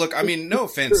 All right, look, I mean, no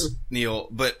offense, Neil,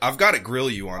 but I've got to grill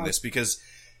you on this, because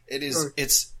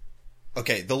it's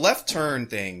okay. The left turn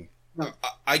thing,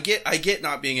 I get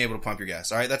not being able to pump your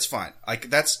gas. All right, that's fine.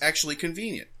 That's actually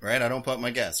convenient, right? I don't pump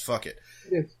my gas. Fuck it.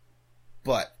 Yes.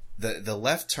 But the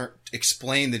left turn,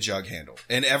 explain the jug handle.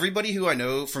 And everybody who I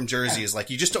know from Jersey is like,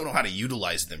 you just don't know how to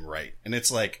utilize them right. And it's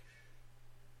like,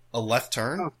 a left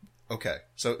turn? Oh. Okay.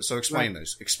 So explain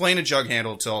those. Explain a jug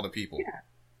handle to all the people.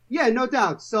 Yeah, no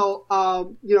doubt. So,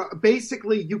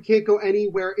 basically you can't go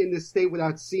anywhere in the state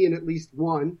without seeing at least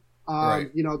one. Right.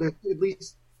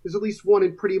 There's at least one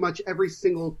in pretty much every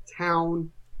single town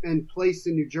and place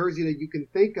in New Jersey that you can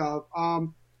think of.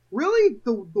 Really,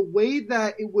 the way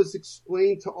that it was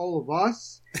explained to all of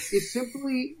us is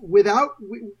simply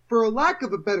for a lack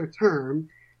of a better term,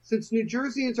 since New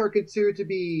Jerseyans are considered to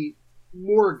be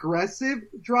more aggressive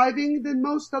driving than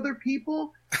most other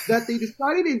people, that they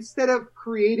decided instead of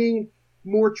creating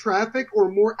more traffic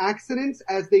or more accidents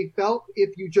as they felt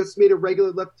if you just made a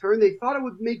regular left turn, they thought it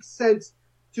would make sense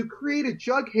to create a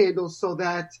jug handle so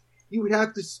that you would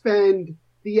have to spend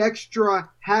the extra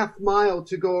half mile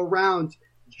to go around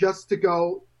just to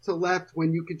go to left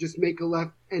when you could just make a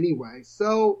left anyway.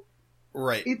 So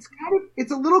right.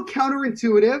 It's a little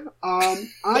counterintuitive. I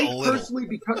personally,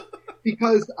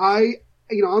 because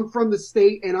I'm from the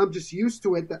state and I'm just used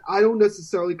to it, that I don't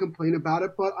necessarily complain about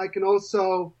it, but I can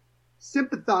also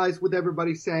sympathize with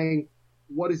everybody saying,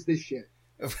 what is this shit?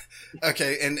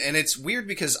 Okay, and it's weird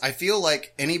because I feel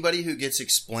like anybody who gets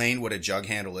explained what a jug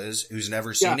handle is, who's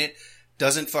never seen it,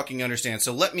 doesn't fucking understand.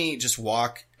 So let me just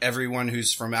walk everyone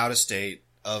who's from out of state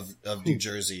of New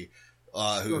Jersey,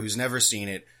 who's never seen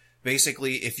it.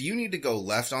 Basically, if you need to go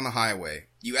left on the highway,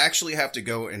 you actually have to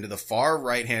go into the far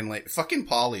right-hand lane. Fucking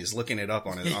Polly's looking it up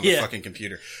on the fucking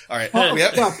computer. All right.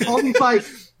 Polly's like,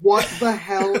 what the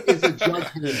hell is a jug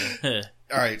handle?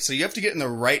 All right, so you have to get in the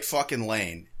right fucking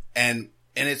lane, and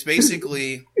it's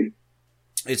basically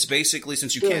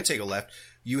since you can't take a left,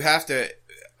 you have to,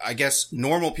 I guess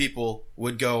normal people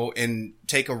would go and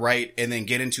take a right and then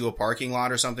get into a parking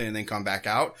lot or something and then come back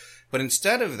out. But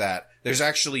instead of that, there's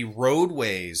actually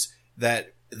roadways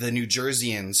that the New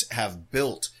Jerseyans have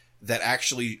built that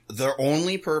actually their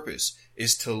only purpose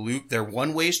is to loop their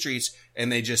one-way streets,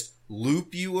 and they just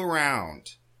loop you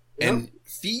around and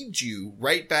feed you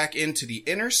right back into the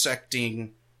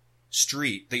intersecting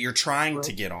street that you're trying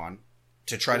to get on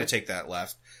to try to take that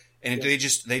left. And they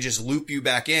just loop you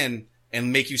back in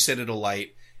and make you sit at a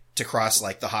light to cross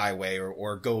like the highway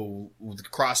or go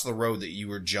cross the road that you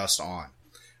were just on.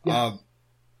 Yeah.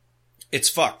 It's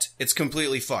fucked. It's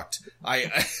completely fucked.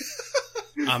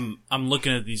 I'm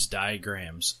looking at these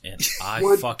diagrams and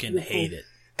I fucking hate it.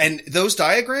 And those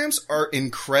diagrams are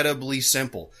incredibly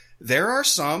simple. There are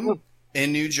some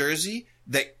in New Jersey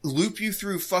that loop you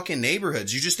through fucking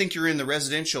neighborhoods. You just think you're in the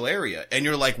residential area and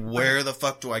you're like, where the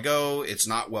fuck do I go? It's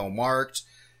not well marked.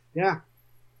 Yeah.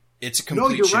 It's a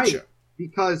complete shit show.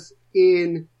 Because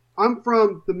I'm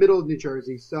from the middle of New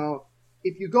Jersey. So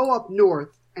if you go up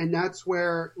north, and that's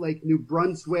where like New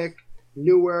Brunswick,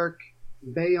 Newark,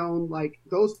 Bayonne, like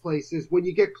those places, when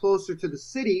you get closer to the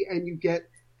city and you get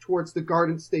towards the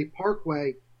Garden State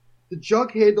Parkway, the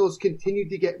jug handles continue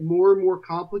to get more and more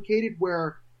complicated,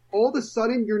 where all of a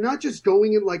sudden you're not just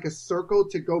going in like a circle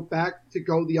to go back to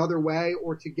go the other way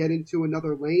or to get into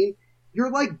another lane.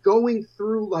 You're like going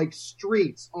through like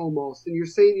streets almost. And you're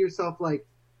saying to yourself like,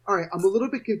 all right, I'm a little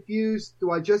bit confused. Do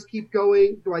I just keep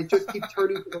going? Do I just keep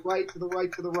turning to the right, to the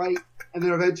right, to the right? And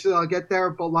then eventually I'll get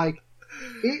there. But like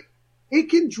it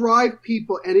can drive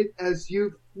people, and it, as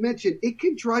you've mentioned, it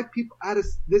can drive people out of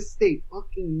this state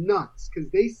fucking nuts, because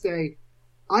they say,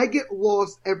 I get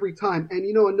lost every time. And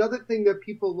another thing that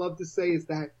people love to say is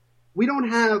that we don't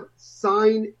have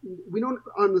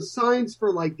on the signs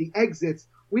for like the exits,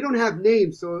 we don't have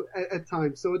names. So at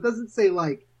times, so it doesn't say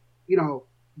like,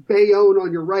 Bayonne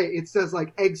on your right. It says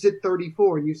like exit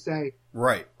 34, and you say,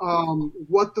 right.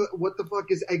 What the fuck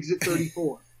is exit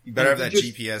 34? You better have that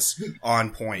GPS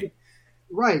on point.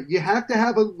 Right. You have to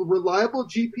have a reliable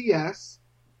GPS.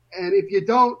 And if you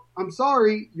don't, I'm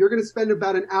sorry, you're going to spend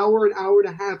about an hour and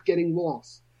a half getting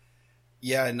lost.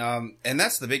 Yeah. And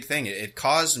that's the big thing. It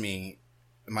caused me,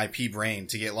 my pea brain,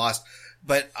 to get lost,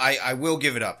 but I will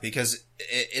give it up, because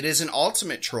it is an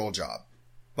ultimate troll job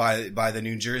by the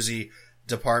New Jersey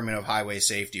Department of Highway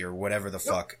Safety, or whatever the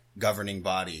fuck governing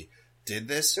body did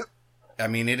this. I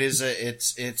mean,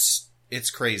 it's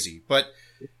crazy, but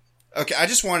okay. I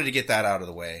just wanted to get that out of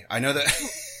the way. I know that.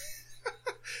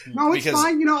 No, it's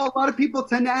fine. A lot of people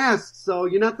tend to ask, so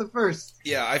you're not the first.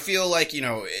 Yeah, I feel like,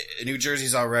 New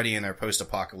Jersey's already in their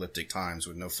post-apocalyptic times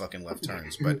with no fucking left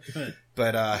turns,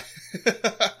 but I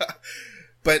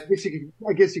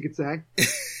guess you could say.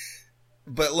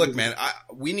 But look, man,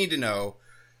 we need to know.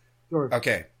 Sure.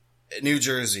 Okay, New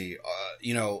Jersey,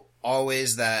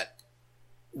 always that,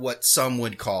 what some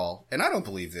would call, and I don't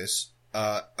believe this,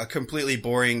 a completely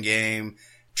boring game,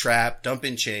 trap, dump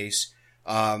and chase.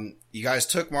 You guys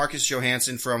took Marcus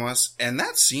Johansson from us, and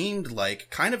that seemed like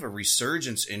kind of a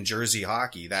resurgence in Jersey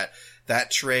hockey,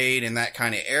 that trade and that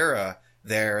kind of era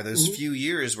there, those few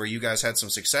years where you guys had some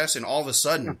success, and all of a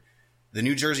sudden, the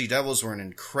New Jersey Devils were an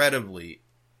incredibly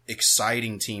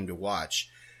exciting team to watch.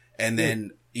 And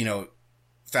then,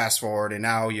 fast forward, and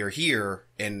now you're here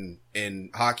in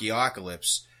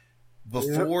Hockey-ocalypse.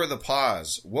 Before the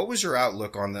pause, what was your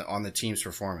outlook on the team's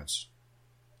performance?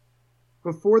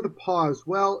 Before the pause,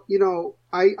 well,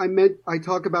 I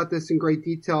talk about this in great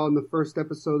detail in the first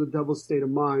episode of Devil's State of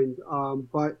Mind,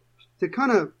 but to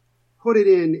kind of put it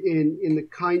in the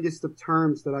kindest of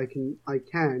terms that I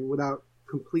can without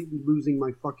completely losing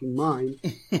my fucking mind,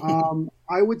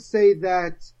 I would say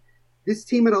that this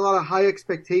team had a lot of high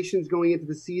expectations going into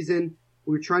the season.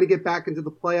 We were trying to get back into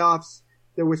the playoffs.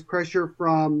 There was pressure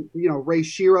from, Ray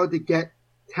Shiro to get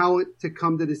talent to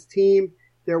come to this team.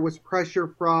 There was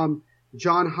pressure from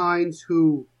John Hines,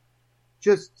 who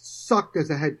just sucked as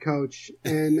a head coach.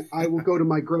 And I will go to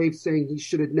my grave saying he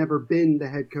should have never been the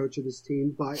head coach of this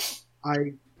team, but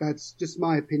that's just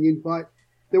my opinion. But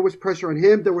there was pressure on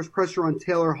him. There was pressure on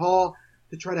Taylor Hall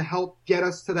to try to help get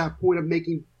us to that point of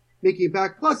making it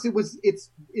back. Plus it's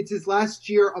his last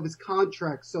year of his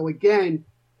contract. So again,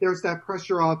 there's that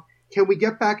pressure of, can we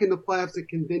get back in the playoffs and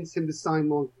convince him to sign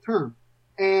long term?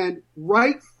 And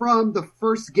right from the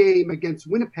first game against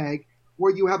Winnipeg,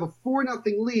 where you have a 4-0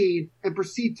 lead and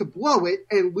proceed to blow it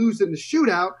and lose in the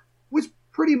shootout, was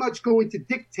pretty much going to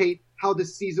dictate how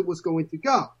this season was going to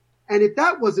go. And if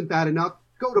that wasn't bad enough,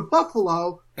 go to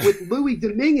Buffalo with Louis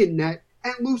Domingue in net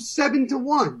and lose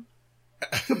 7-1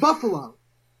 to Buffalo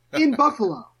in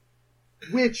Buffalo,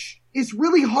 which is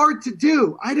really hard to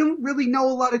do. I don't really know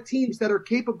a lot of teams that are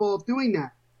capable of doing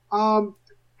that.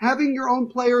 Having your own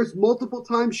players multiple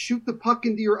times shoot the puck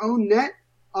into your own net,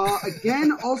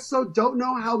 again, also don't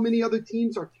know how many other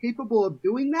teams are capable of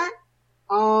doing that.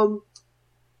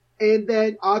 And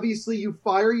then obviously you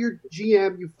fire your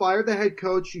GM, you fire the head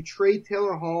coach, you trade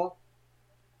Taylor Hall.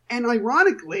 And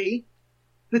ironically,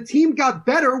 the team got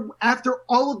better after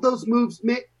all of those moves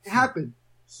happened.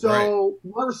 So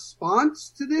My response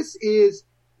to this is,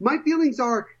 my feelings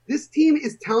are, this team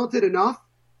is talented enough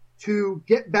to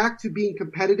get back to being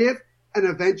competitive and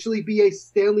eventually be a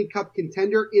Stanley Cup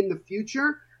contender in the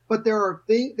future. But there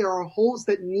are holes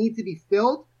that need to be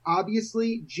filled.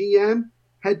 Obviously, GM,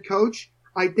 head coach.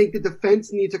 I think the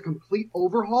defense needs a complete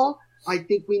overhaul. I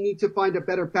think we need to find a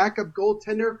better backup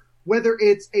goaltender, whether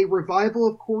it's a revival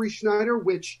of Corey Schneider,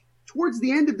 which towards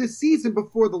the end of this season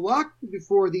before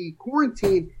the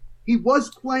quarantine, he was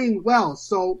playing well.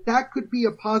 So that could be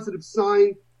a positive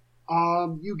sign.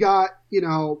 You got,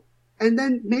 and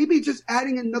then maybe just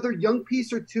adding another young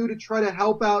piece or two to try to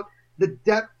help out the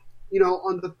depth,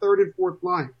 on the third and fourth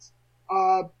lines.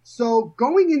 So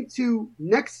going into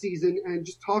next season and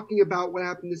just talking about what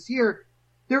happened this year,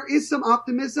 there is some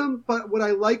optimism, but what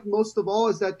I like most of all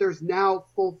is that there's now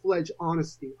full-fledged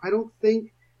honesty. I don't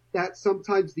think that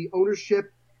sometimes the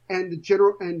ownership and the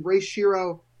general and Ray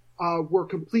Shiro were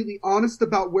completely honest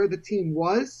about where the team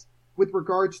was with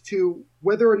regards to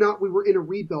whether or not we were in a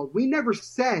rebuild. We never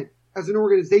said, as an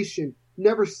organization,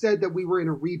 that we were in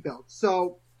a rebuild.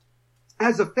 So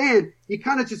as a fan, you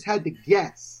kind of just had to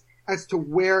guess as to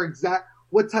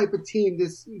what type of team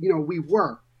we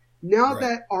were. Now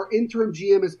that our interim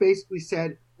GM has basically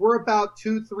said we're about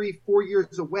 2, 3, 4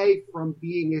 years away from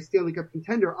being a Stanley Cup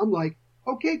contender, I'm like,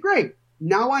 okay, great.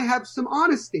 Now I have some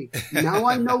honesty. Now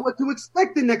I know what to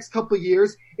expect the next couple of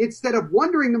years instead of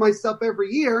wondering to myself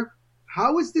every year,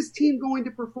 how is this team going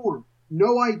to perform?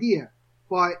 No idea.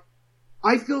 But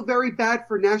I feel very bad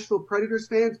for Nashville Predators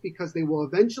fans because they will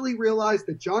eventually realize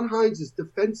that John Hines'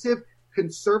 defensive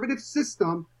conservative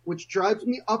system, which drives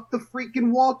me up the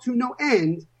freaking wall to no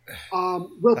end,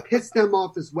 will piss them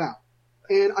off as well.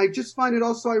 And I just find it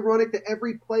also ironic that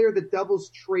every player the Devils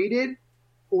traded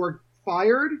or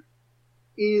fired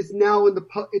is now in the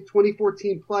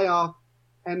 2014 playoff,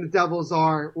 and the Devils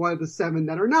are one of the 7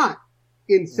 that are not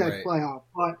in said playoff.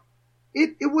 But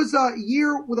it was a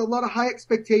year with a lot of high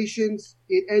expectations.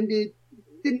 It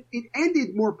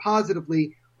ended more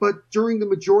positively, but during the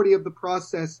majority of the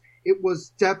process, it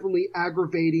was definitely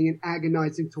aggravating and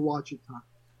agonizing to watch at times.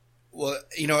 Well,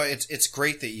 it's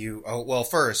great that you.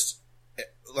 First,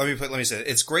 let me say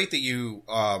it's great that you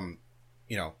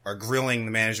are grilling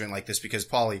the management like this because,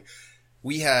 Paulie,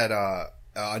 we had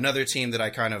another team that I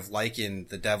kind of liken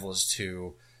the Devils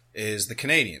to is the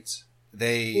Canadians.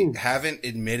 They haven't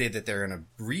admitted that they're in a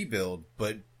rebuild,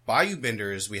 but Bayou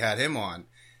Benders, we had him on,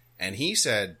 and he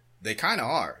said they kind of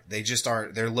are. They just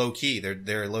aren't. They're low key.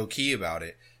 They're low key about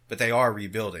it, but they are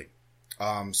rebuilding.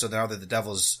 So now that the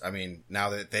Devils, now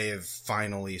that they have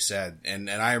finally said, and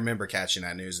I remember catching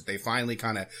that news, that they finally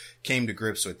kind of came to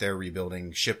grips with their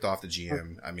rebuilding, shipped off the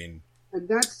GM.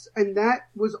 And that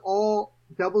was all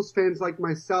Devils fans like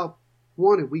myself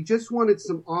wanted. We just wanted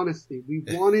some honesty. We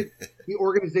wanted the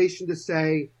organization to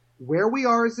say where we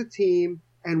are as a team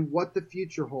and what the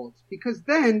future holds. Because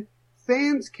then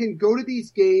fans can go to these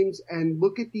games and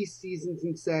look at these seasons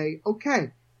and say,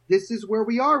 okay, this is where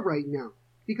we are right now.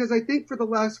 because I think for the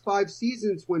last 5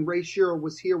 seasons when Ray Shero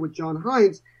was here with John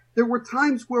Hines, there were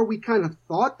times where we kind of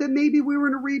thought that maybe we were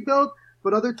in a rebuild,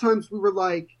 but other times we were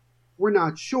like, we're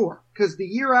not sure. Because the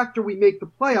year after we make the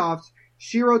playoffs,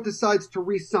 Shero decides to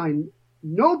re-sign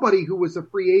nobody who was a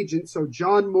free agent. So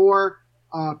John Moore,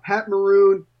 Pat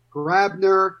Maroon,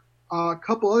 Grabner, a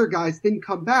couple other guys didn't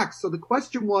come back. So the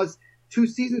question was 2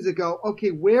 seasons ago, okay,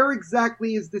 where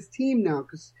exactly is this team now?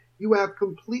 Because you have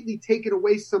completely taken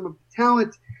away some of the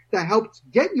talent that helped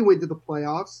get you into the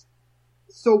playoffs.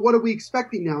 So what are we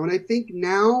expecting now? And I think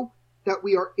now that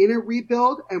we are in a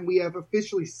rebuild and we have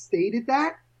officially stated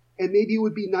that, and maybe it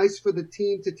would be nice for the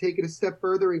team to take it a step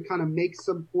further and kind of make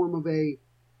some form of a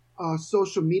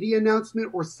social media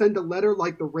announcement or send a letter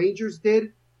like the Rangers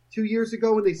did 2 years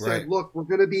ago when they said, Right. look, we're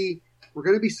going to be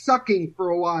sucking for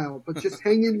a while, but just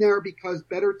hang in there because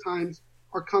better times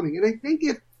are coming. And I think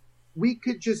if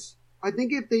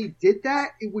they did that,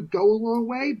 it would go a long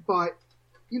way. But,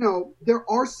 you know, there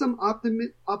are some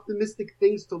optimistic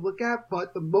things to look at,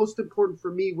 but the most important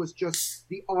for me was just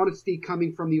the honesty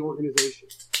coming from the organization.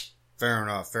 Fair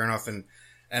enough.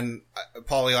 And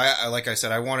Paulie, I like I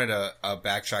said, I wanted to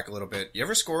backtrack a little bit. You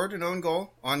ever scored an own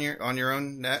goal on your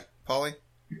own net, Paulie?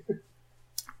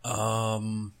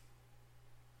 I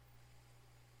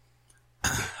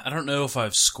don't know if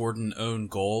I've scored an own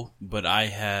goal, but I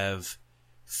have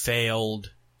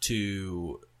failed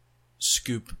to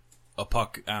scoop a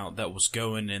puck out that was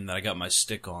going in that I got my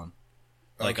stick on.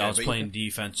 Like, Okay, I was playing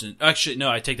defense. Actually,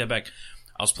 no, I take that back.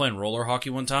 I was playing roller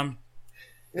hockey one time.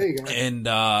 There you go. And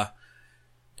at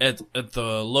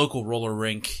the local roller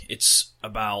rink, it's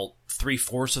about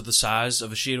 3/4 of the size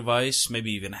of a sheet of ice,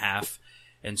 maybe even half.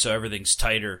 And so everything's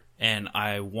tighter. And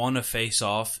I won a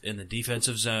face-off in the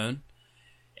defensive zone.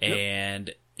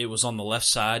 And it was on the left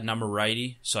side, and I'm a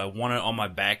righty. So I won it on my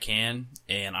backhand,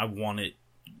 and I won it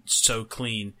so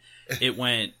clean. It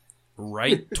went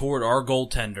right toward our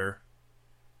goaltender,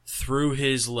 through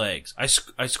his legs. I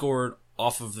scored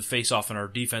off of the face-off in our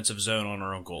defensive zone on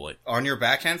our own goalie. On your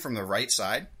backhand from the right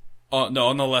side? No,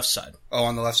 on the left side. Oh,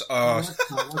 on the left side. Oh,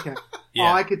 Okay.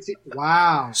 Yeah. Oh, I could see.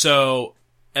 Wow. So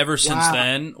ever since Wow.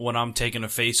 then, when I'm taking a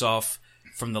face-off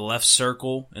from the left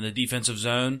circle in the defensive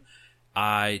zone,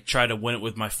 I try to win it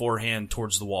with my forehand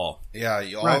towards the wall. yeah.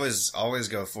 You Right. always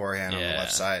go forehand on the Yeah.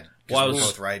 left side. Well, I Because we're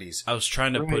was- both righties. I was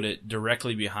trying to Right. put it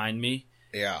directly behind me,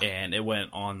 Yeah. and it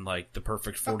went on like the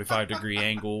perfect 45-degree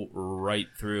angle right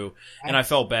through. And I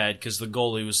felt bad because the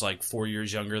goalie was like 4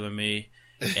 years younger than me,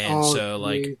 and Oh, so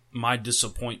like geez. my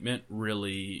disappointment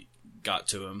really got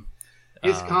to him.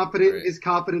 His great. his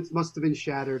confidence must have been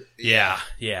shattered. Yeah.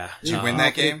 Did you win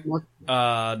that game? No,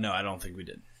 I don't think we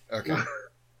did. Okay.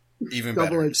 Even better.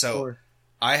 Double-edged So sword.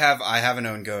 I have an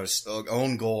own goal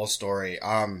story.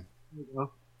 There you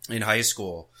go. In high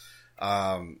school,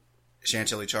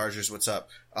 Chantilly Chargers, what's up?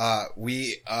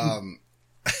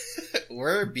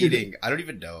 We're beating, I don't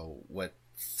even know what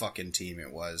fucking team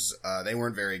it was. They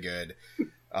weren't very good.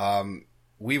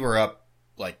 We were up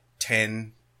like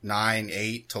 10, 9,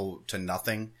 8 to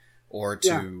nothing, or to,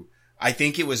 Yeah. I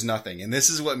think it was nothing. And this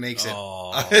is what makes it,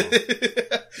 Oh.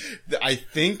 I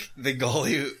think the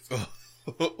goalie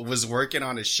was working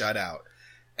on a shutout.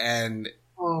 And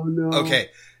Oh no. okay,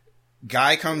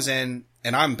 guy comes in,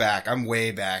 and I'm back. I'm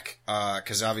way back,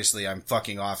 because obviously I'm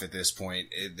fucking off at this point.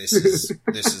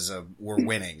 We're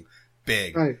winning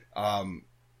big. Right.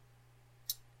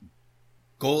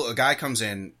 A guy comes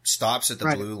in, stops at the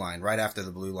Right. blue line, right after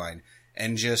the blue line,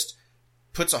 and just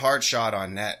puts a hard shot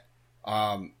on net.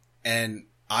 And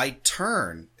I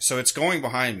turn, so it's going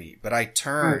behind me, but I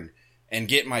turn Right. and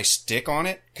get my stick on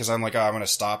it, because I'm like, oh, I'm going to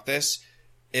stop this.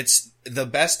 It's the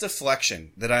best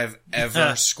deflection that I've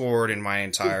ever scored in my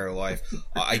entire life.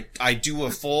 I do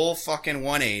a full fucking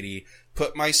 180,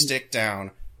 put my stick down,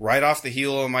 right off the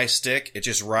heel of my stick, it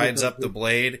just rides up the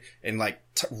blade and like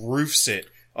roofs it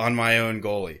on my own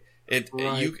goalie.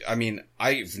 Right.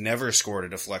 I've never scored a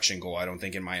deflection goal, I don't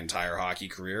think, in my entire hockey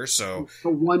career, so The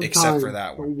one except time. for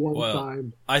that The one. one Well,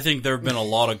 time. I think there have been a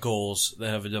lot of goals that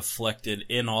have deflected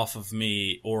in off of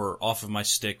me or off of my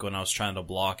stick when I was trying to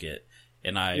block it,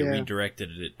 and I Yeah. redirected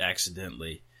it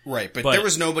accidentally. Right, but But- there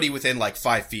was nobody within like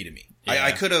 5 feet of me. Yeah.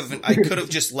 I could have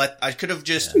just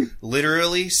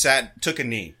literally took a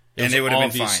knee, and was it would have been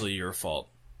obviously fine. your fault.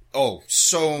 Oh,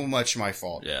 so much my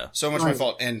fault. Yeah. So much my Right.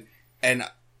 fault. And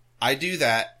I do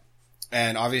that,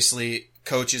 and obviously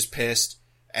coach is pissed,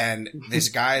 and this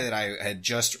guy that I had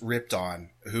just ripped on,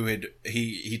 who had,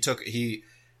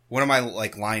 one of my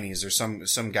like lineys, or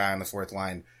some guy on the fourth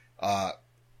line,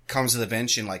 comes to the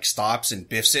bench and like stops and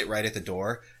biffs it right at the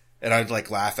door. and I'd like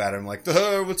laugh at him like,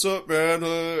 what's up, man?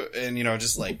 And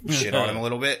just like shit on him a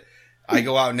little bit. I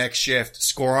go out next shift,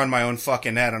 score on my own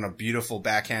fucking net on a beautiful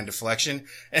backhand deflection,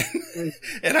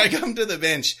 and I come to the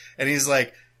bench, and he's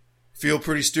like, feel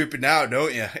pretty stupid now,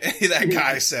 don't you? That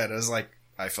guy said, I was like,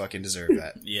 I fucking deserve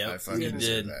that. Yeah, I fucking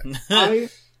deserve that.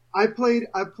 I played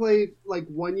like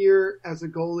 1 year as a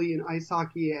goalie in ice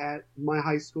hockey at my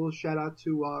high school. Shout out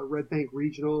to Red Bank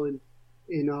Regional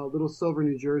in Little Silver,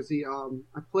 New Jersey.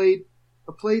 I played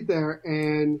there,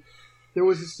 and there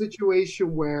was a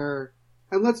situation where,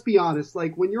 and let's be honest,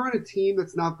 like when you're on a team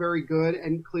that's not very good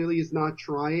and clearly is not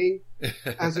trying,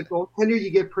 as a goaltender,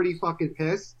 you get pretty fucking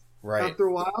pissed after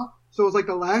a while. So it was like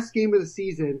the last game of the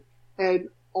season, and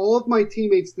all of my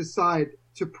teammates decide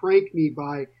to prank me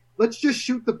by, let's just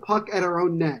shoot the puck at our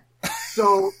own net.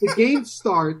 So the game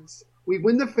starts, we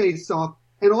win the face-off,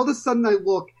 and all of a sudden I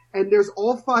look, and there's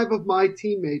all 5 of my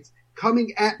teammates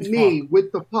coming at me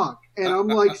with the puck. And I'm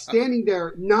like standing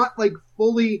there, not like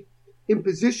fully in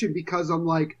position because I'm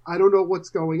like, I don't know what's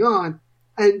going on.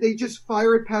 And they just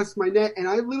fire it past my net. And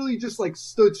I literally just like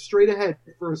stood straight ahead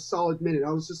for a solid minute.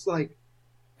 I was just like,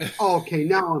 oh, okay,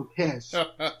 now I'm pissed.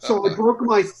 So I broke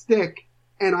my stick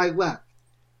and I left.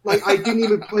 Like I didn't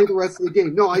even play the rest of the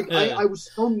game. No, I was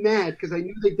so mad because I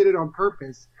knew they did it on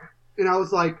purpose. And I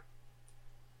was like,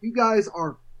 you guys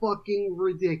are fucking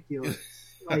ridiculous.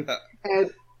 Like,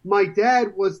 and my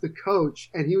dad was the coach,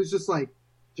 and he was just like,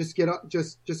 just get up,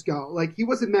 just go. Like, he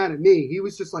wasn't mad at me. He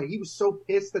was just like, he was so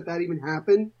pissed that even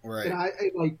happened. Right. And I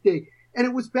like, did. And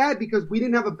it was bad because we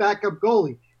didn't have a backup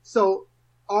goalie. So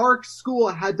our school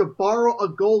had to borrow a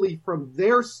goalie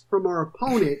from our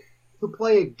opponent to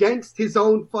play against his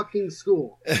own fucking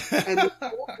school. And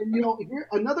here,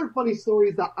 another funny story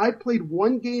is that I played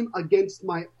one game against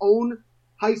my own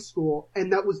high school,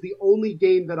 and that was the only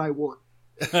game that I won.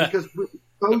 Because we were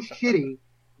so shitty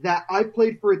that I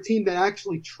played for a team that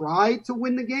actually tried to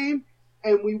win the game,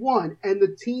 and we won. And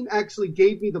the team actually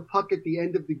gave me the puck at the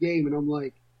end of the game, and I'm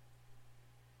like,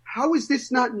 how is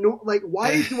this not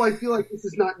why do I feel like this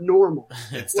is not normal?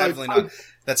 It's definitely not.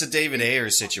 That's a David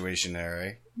Ayers situation there,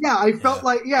 right? Yeah, I felt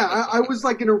like, I was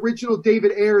like an original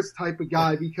David Ayers type of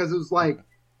guy, because it was like,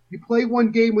 you play one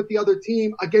game with the other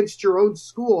team against your own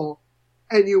school,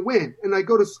 and you win. And I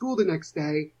go to school the next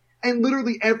day, and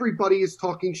literally everybody is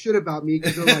talking shit about me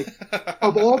because they're like,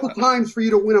 of all the times for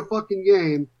you to win a fucking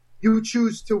game, you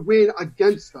choose to win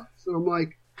against us. And I'm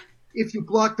like, if you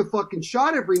block the fucking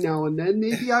shot every now and then,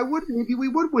 maybe we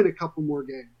would win a couple more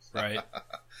games. Right.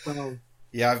 So,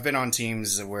 yeah, I've been on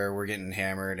teams where we're getting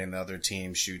hammered and the other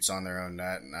team shoots on their own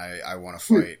net, and I want to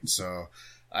fight. So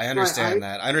I understand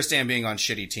that. I understand being on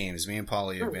shitty teams. Me and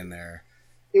Paulie have been there.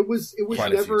 It was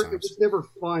never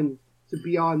fun to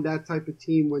be on that type of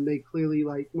team when they clearly,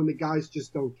 like, when the guys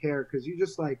just don't care, because you're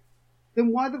just like,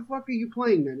 then why the fuck are you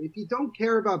playing then? If you don't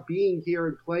care about being here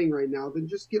and playing right now, then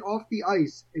just get off the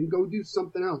ice and go do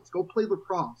something else. Go play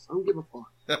lacrosse. I don't give a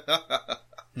fuck.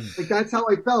 Like, that's how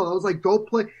I felt. I was like, go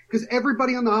play, because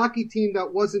everybody on the hockey team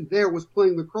that wasn't there was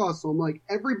playing lacrosse. So I'm like,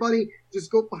 everybody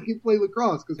just go fucking play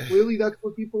lacrosse, because clearly that's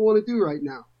what people want to do right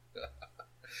now.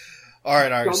 All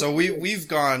right. So we've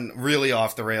gone really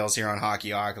off the rails here on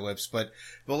Hockey-ocalypse, but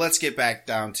let's get back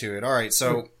down to it. All right.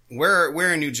 So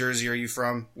where in New Jersey are you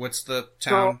from? What's the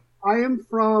town? So I am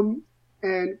from,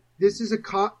 and this is a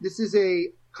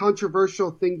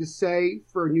controversial thing to say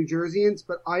for New Jerseyans,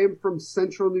 but I am from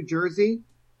Central New Jersey,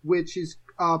 which is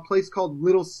a place called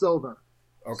Little Silver.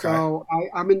 Okay. So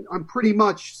I'm pretty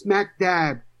much smack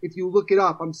dab. If you look it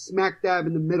up, I'm smack dab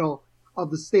in the middle of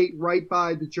the state, right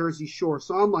by the Jersey Shore.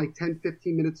 So I'm like 10,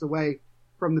 15 minutes away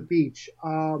from the beach.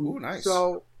 Oh, nice.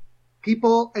 So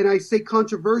people, and I say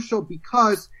controversial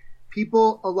because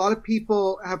a lot of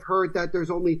people have heard that there's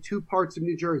only 2 parts of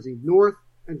New Jersey, north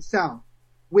and south,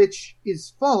 which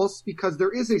is false because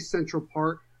there is a central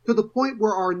part, to the point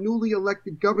where our newly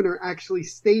elected governor actually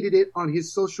stated it on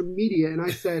his social media. And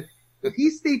I said, if he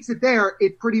states it there,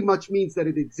 it pretty much means that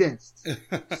it exists.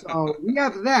 So we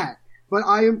have that. But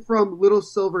I am from Little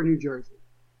Silver, New Jersey.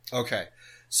 Okay.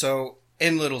 So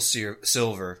in Little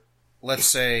Silver, let's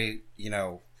say,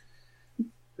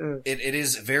 it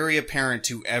is very apparent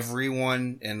to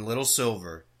everyone in Little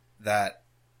Silver that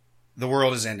the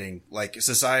world is ending. Like,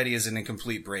 society is in a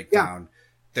complete breakdown. Yeah.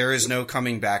 There is no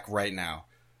coming back right now.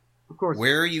 Of course.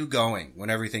 Where are you going when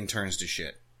everything turns to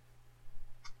shit?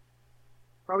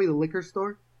 Probably the liquor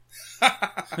store.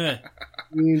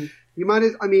 You might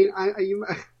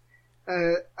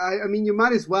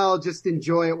as well just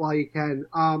enjoy it while you can.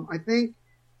 I think,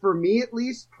 for me at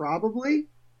least, probably,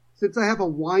 since I have a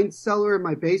wine cellar in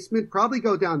my basement, probably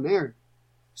go down there.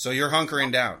 So you're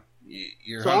hunkering down.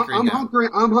 You're So hunkering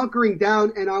down. I'm hunkering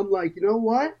down, and I'm like, you know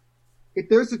what? If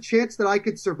there's a chance that I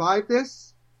could survive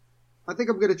this, I think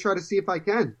I'm going to try to see if I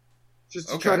can. Just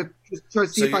to try to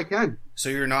see if I can. So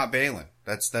you're not bailing.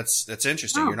 That's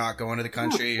interesting. No. You're not going to the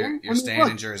country. No, You're staying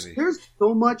in Jersey. There's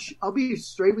so much. I'll be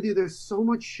straight with you. There's so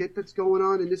much shit that's going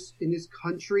on in this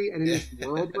country and in this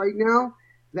world right now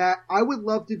that I would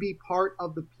love to be part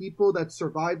of the people that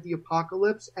survived the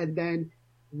apocalypse and then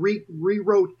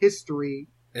rewrote history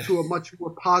to a much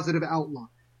more positive outlook.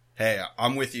 Hey,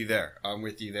 I'm with you there.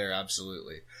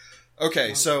 Absolutely.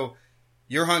 Okay, so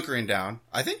you're hunkering down.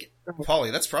 I think,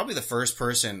 Paulie, that's probably the first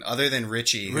person other than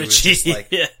Richie who was just like,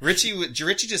 yeah. Richie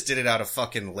just did it out of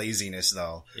fucking laziness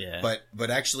though. Yeah. But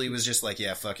actually was just like,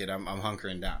 yeah, fuck it, I'm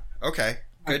hunkering down. Okay,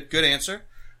 good answer.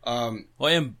 Well,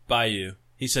 I am by you.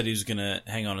 He said he was gonna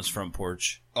hang on his front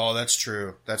porch. Oh, that's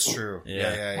true.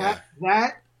 Yeah.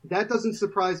 That doesn't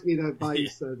surprise me that Bayou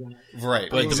said that.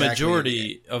 Right. But exactly. the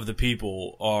majority of the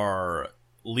people are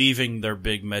leaving their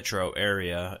big metro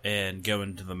area and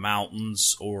going to the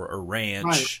mountains or a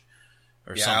ranch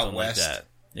or something like that.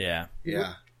 Yeah.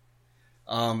 Yeah.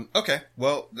 Okay.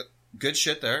 Well, good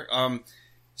shit there.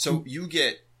 So you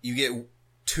get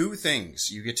two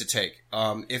things you get to take.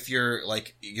 If you're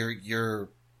like, you're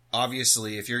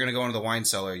obviously, if you're going to go into the wine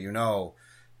cellar, you know,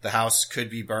 the house could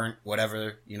be burnt,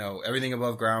 whatever, you know, everything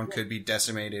above ground could be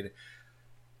decimated.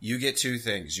 You get two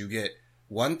things. You get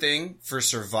one thing for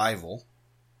survival,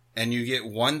 and you get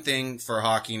one thing for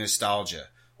hockey nostalgia,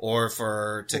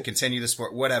 or to continue the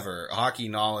sport, whatever, hockey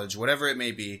knowledge, whatever it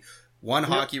may be. One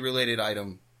hockey related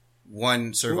item,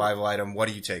 one survival item. What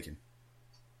are you taking?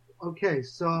 Okay,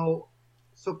 so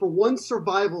for one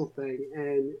survival thing,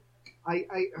 and I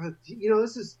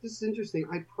this is interesting.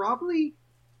 I probably,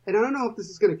 and I don't know if this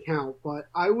is going to count, but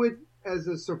I would, as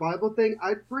a survival thing,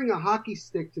 I'd bring a hockey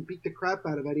stick to beat the crap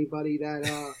out of anybody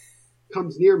that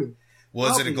comes near me.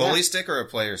 Well, is it a goalie stick or a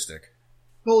player stick?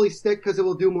 Goalie stick, because it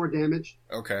will do more damage.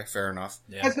 Okay, fair enough.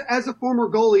 Yeah. As a former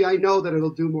goalie, I know that it'll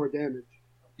do more damage.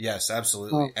 Yes,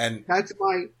 absolutely. And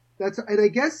and I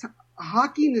guess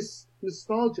hockey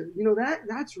nostalgia. You know,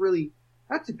 that's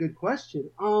a good question.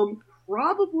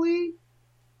 Probably,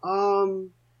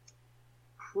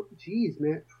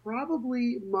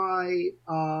 probably my,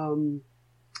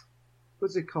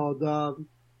 what's it called?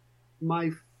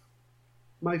 My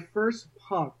first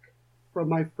puck from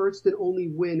my first and only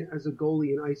win as a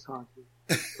goalie in ice hockey.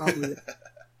 Probably that.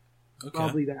 Okay.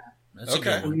 Probably that. That's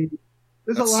Okay. a good one.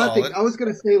 There's That's a lot of things. solid. I was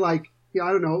going to say, like,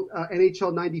 I don't know,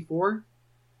 NHL 94.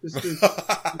 Just to,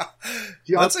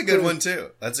 That's a good one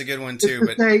too. But say,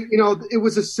 it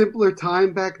was a simpler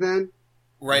time back then.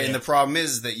 right, Yeah. and the problem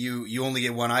is that you only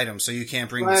get one item, so you can't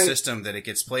bring the Right. system that it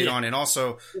gets played on, and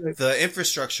also Right. the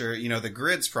infrastructure. You know, the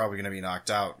grid's probably going to be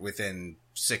knocked out within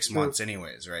 6 Sure. months,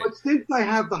 anyways, right? But since I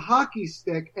have the hockey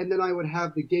stick and then I would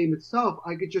have the game itself,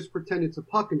 I could just pretend it's a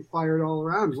puck and fire it all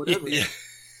around, whatever. Yeah,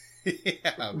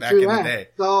 back Do in that. the day.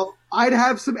 So I'd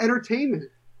have some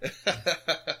entertainment. Is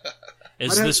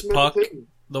I'd have this some puck entertainment.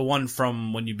 the one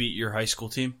from when you beat your high school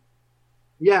team?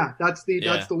 Yeah, that's the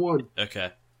Yeah. one.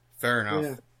 Okay. Fair enough.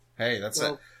 Yeah. Hey, that's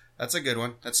a good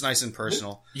one. That's nice and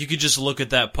personal. You could just look at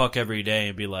that puck every day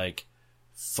and be like,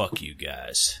 fuck you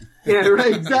guys. Yeah,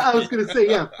 right. Exactly. I was going to say,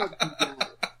 yeah. Fuck you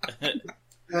guys.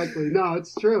 Exactly. No,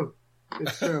 it's true.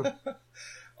 It's true.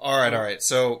 All right.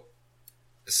 So,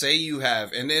 say you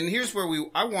have, and here's where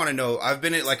I want to know. I've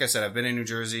been in New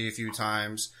Jersey a few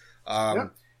times.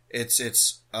 Yep.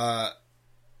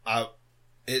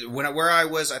 Where I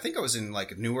was, I think I was in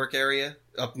like Newark area,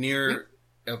 up near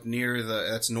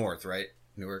that's north, right?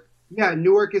 Newark. Yeah,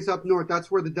 Newark is up north. That's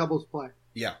where the Devils play.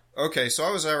 Yeah. Okay. So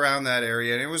I was around that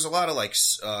area, and it was a lot of like,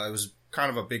 it was kind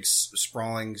of a big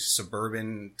sprawling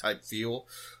suburban type feel.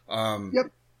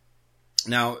 Yep.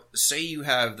 Now, say you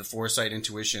have the foresight,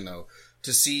 intuition, though,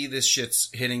 to see this shit's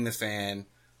hitting the fan.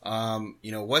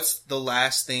 What's the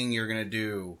last thing you're gonna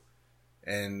do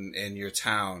in your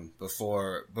town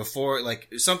before like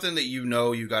something that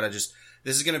you gotta this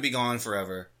is gonna be gone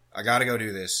forever. I gotta go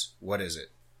do this. What is it?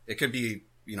 It could be,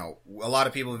 a lot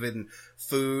of people have been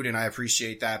food, and I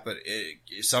appreciate that, but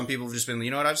some people have just been,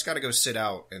 I just gotta go sit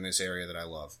out in this area that I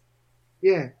love.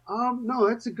 Yeah. No,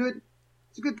 it's a good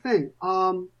thing.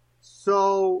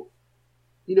 So,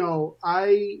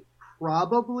 I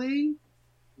probably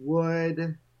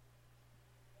would,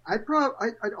 I'd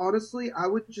honestly, I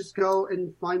would just go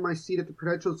and find my seat at the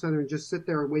Prudential Center and just sit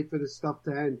there and wait for this stuff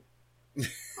to end.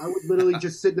 I would literally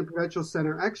just sit in the Prudential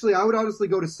Center. Actually, I would honestly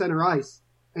go to center ice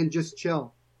and just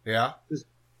chill. Yeah.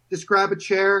 Just grab a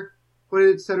chair, put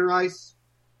it at center ice,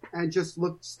 and just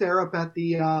stare up at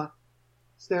the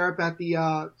stare up at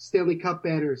the Stanley Cup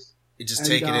banners. You just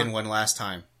take it in one last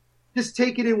time. Just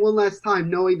take it in one last time,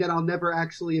 knowing that I'll never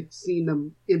actually have seen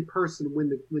them in person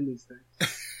win these things.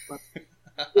 But,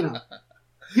 you know,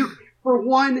 for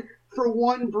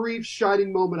one brief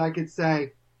shining moment, I could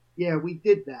say, yeah, we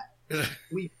did that.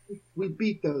 We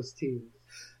beat those teams.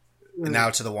 And now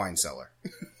to the wine cellar.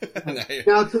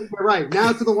 Now to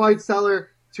the wine cellar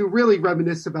to really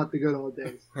reminisce about the good old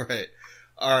days. Right.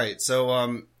 All right.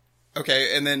 So,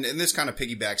 okay. And this kind of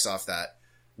piggybacks off that.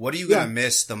 What are you going to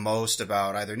miss the most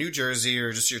about either New Jersey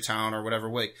or just your town or whatever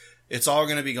way? It's all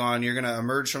going to be gone. You're going to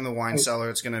emerge from the wine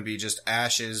cellar. It's going to be just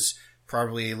ashes,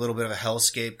 probably a little bit of a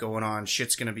hellscape going on.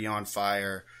 Shit's going to be on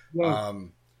fire. Yeah.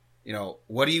 You know,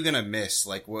 what are you going to miss?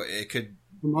 Like, what it could,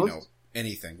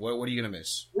 anything. What are you going to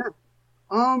miss?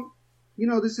 Yeah. You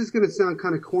know, this is going to sound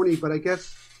kind of corny, but I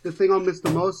guess the thing I'll miss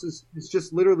the most is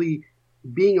just literally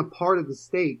being a part of the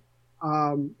state.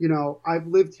 You know, I've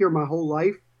lived here my whole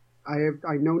life.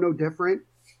 I know no different.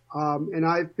 And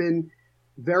I've been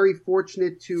very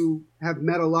fortunate to have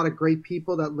met a lot of great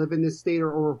people that live in this state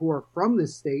or who are from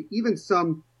this state, even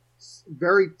some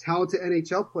very talented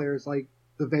NHL players like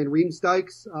the Van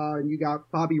Riemsdijks, and you got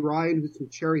Bobby Ryan, who's from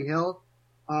Cherry Hill,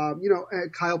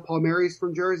 Kyle Palmieri's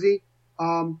from Jersey.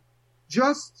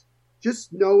 Just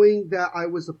knowing that I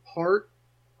was a part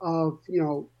of, you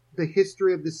know, the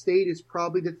history of the state is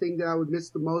probably the thing that I would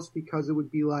miss the most, because it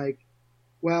would be like,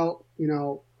 well, you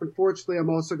know, unfortunately, I'm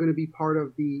also going to be part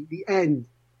of the end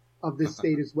of this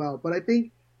state as well. But I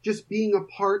think just being a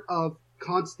part of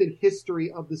constant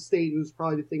history of the state was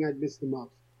probably the thing I'd miss the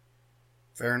most.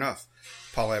 Fair enough.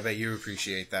 Paul, I bet you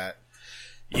appreciate that.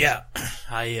 Yeah.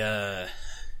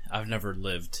 I've never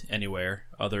lived anywhere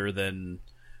other than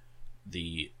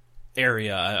the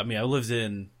area. I mean, I lived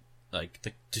in like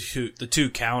the two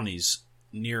counties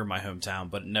near my hometown,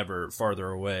 but never farther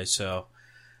away. So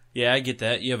yeah, I get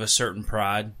that. You have a certain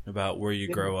pride about where you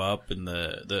grow up and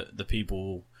the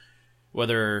people,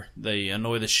 whether they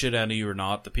annoy the shit out of you or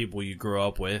not, the people you grow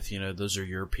up with, you know, those are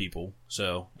your people.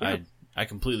 So I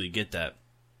completely get that.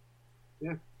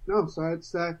 Yeah. No, so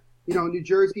it's, you know, New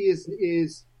Jersey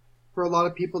is for a lot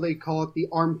of people, they call it the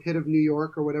armpit of New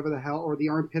York or whatever the hell, or the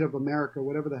armpit of America,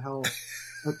 whatever the hell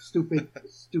that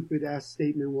stupid ass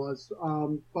statement was.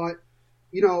 But,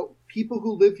 you know, people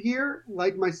who live here,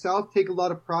 like myself, take a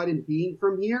lot of pride in being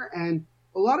from here. And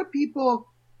a lot of people,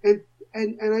 and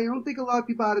I don't think a lot of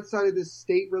people outside of this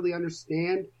state really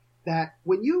understand that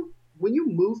when you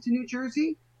move to New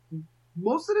Jersey,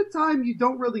 most of the time you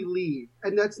don't really leave.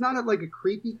 And that's not like a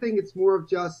creepy thing. It's more of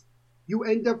just, you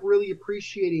end up really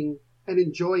appreciating and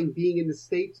enjoying being in the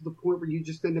state to the point where you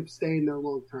just end up staying there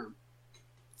long term.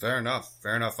 Fair enough.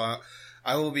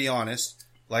 I will be honest.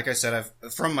 Like I said,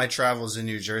 from my travels in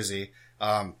New Jersey,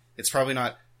 it's probably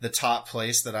not the top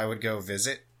place that I would go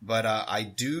visit, but I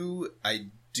do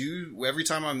every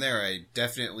time I'm there, I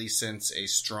definitely sense a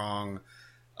strong,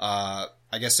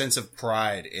 sense of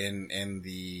pride in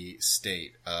the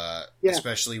state,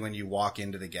 especially when you walk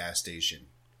into the gas station.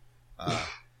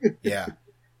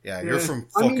 You're from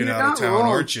fucking out of town, wrong.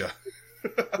 aren't you?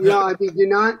 Yeah, I mean,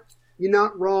 you're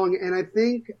not wrong. And I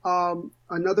think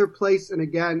another place, and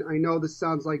again, I know this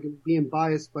sounds like being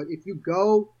biased, but if you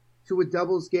go to a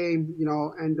Devils game, you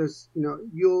know, and there's, you know,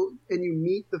 you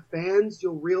meet the fans,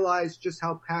 you'll realize just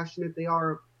how passionate they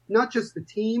are, not just the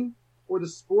team or the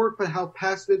sport, but how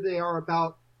passionate they are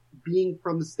about being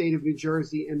from the state of New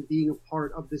Jersey and being a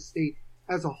part of the state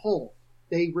as a whole.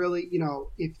 They really, you know,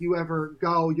 if you ever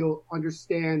go, you'll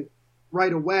understand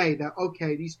right away that,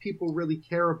 okay, these people really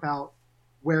care about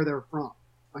where they're from.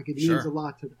 Like, it means a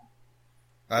lot to them.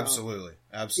 Absolutely.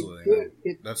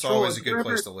 That's so always a good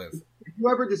place to live. If you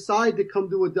ever decide to come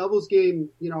to a Devils game,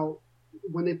 you know,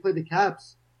 when they play the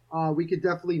Caps, we could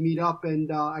definitely meet up,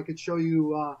 and I could show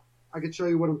you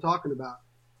what I'm talking about.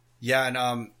 Yeah,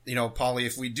 and you know, Paulie,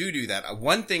 if we do that,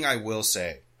 one thing I will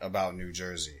say about New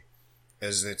Jersey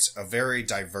is it's a very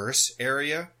diverse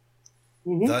area,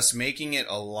 thus making it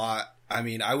a lot. I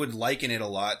mean, I would liken it a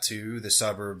lot to the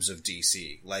suburbs of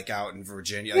DC, like out in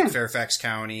Virginia, like Fairfax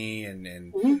County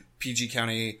and PG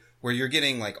County, where you're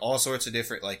getting like all sorts of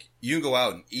different, like you can go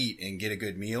out and eat and get a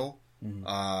good meal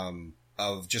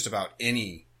of just about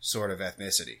any sort of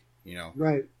ethnicity, you know?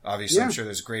 Right. Obviously, I'm sure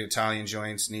there's great Italian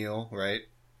joints, Neil, right?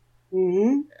 I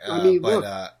mean, look,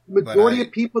 majority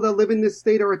of people that live in this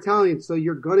state are Italian, so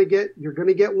you're gonna get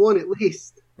one at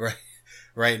least.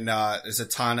 Right. And there's a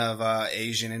ton of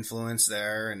Asian influence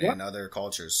there and other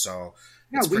cultures, so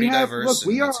it's pretty diverse.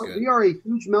 Look, we are a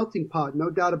huge melting pot, no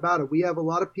doubt about it. We have a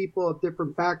lot of people of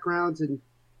different backgrounds and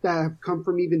that have come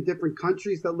from even different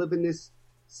countries that live in this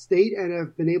state and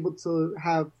have been able to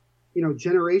have,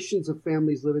 generations of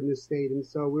families live in this state. And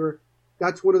so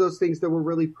that's one of those things that we're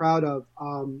really proud of,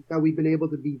 that we've been able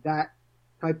to be that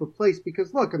type of place.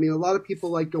 Because look, I mean, a lot of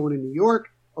people like going to New York.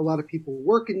 A lot of people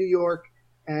work in New York,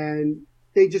 and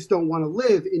they just don't want to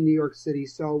live in New York City.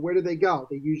 So where do they go?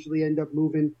 They usually end up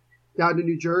moving down to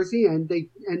New Jersey, and they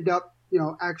end up,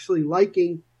 actually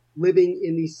liking living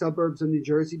in these suburbs of New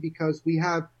Jersey because we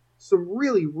have some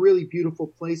really, really beautiful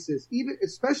places, even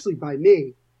especially by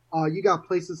me. You got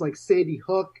places like Sandy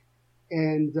Hook,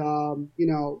 and,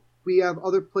 we have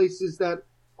other places that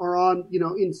are on,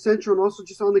 in Central and also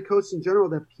just on the coast in general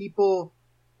that people,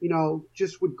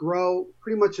 just would grow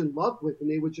pretty much in love with, and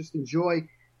they would just enjoy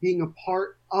being a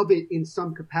part of it in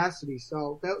some capacity.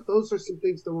 So those are some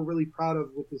things that we're really proud of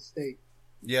with this state.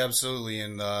 Yeah, absolutely.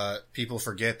 And people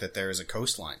forget that there is a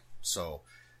coastline. So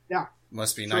yeah,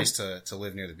 must be nice to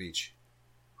live near the beach.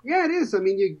 Yeah, it is. I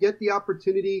mean, you get the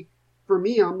opportunity. For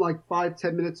me, I'm like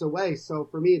 5-10 minutes away. So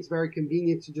for me, it's very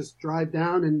convenient to just drive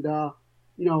down and,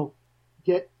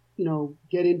 get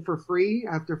in for free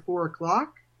after 4:00,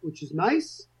 which is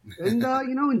nice. And,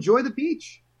 enjoy the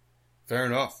beach. Fair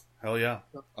enough. Hell yeah.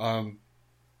 All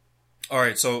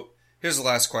right. So here's the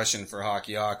last question for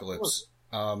Hockeyocalypse.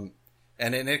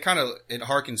 And it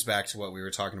harkens back to what we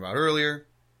were talking about earlier.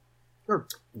 Sure.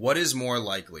 What is more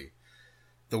likely,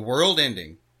 the world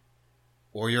ending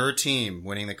or your team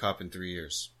winning the cup in 3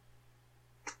 years?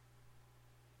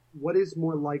 What is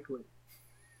more likely?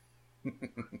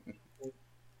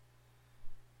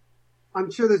 I'm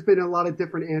sure there's been a lot of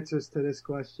different answers to this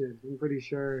question. I'm pretty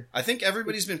sure. I think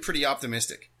everybody's been pretty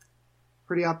optimistic.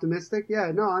 Pretty optimistic?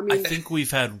 Yeah, no, I mean... I think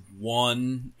we've had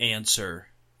one answer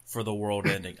for the world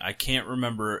ending. I can't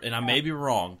remember, and I may be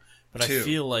wrong, but I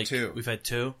feel like we've had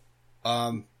two.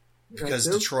 Because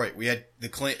Detroit, we had the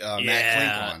Matt Klink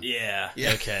on. Yeah,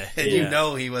 okay. And you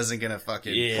know he wasn't going to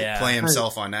fucking play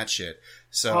himself on that shit.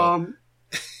 So,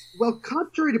 well,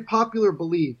 contrary to popular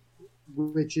belief,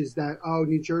 which is that,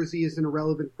 New Jersey is an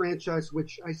irrelevant franchise,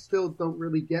 which I still don't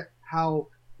really get how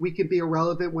we can be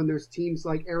irrelevant when there's teams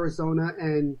like Arizona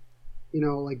and,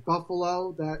 like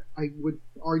Buffalo that I would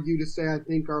argue to say I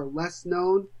think are less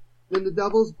known than the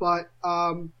Devils. But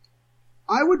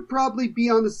I would probably be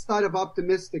on the side of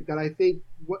optimistic that I think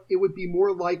it would be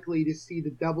more likely to see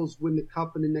the Devils win the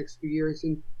cup in the next few years.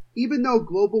 And even though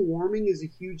global warming is a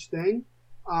huge thing,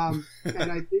 and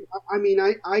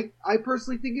I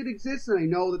personally think it exists, and I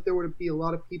know that there would be a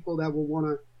lot of people that will want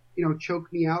to,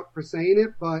 choke me out for saying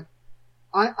it, but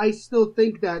I still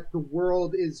think that the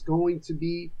world is going to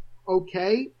be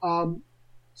okay.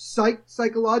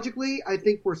 Psychologically, I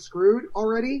think we're screwed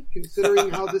already, considering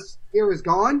how this year is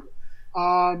gone.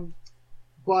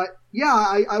 But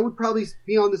yeah, I would probably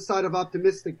be on the side of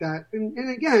optimistic that, and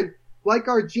again, like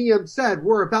our GM said,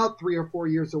 we're about 3 or 4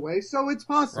 years away, so it's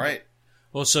possible. Right.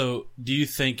 Well, so do you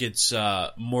think it's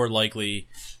more likely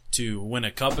to win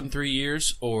a cup in 3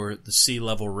 years, or the sea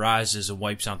level rises and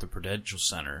wipes out the Prudential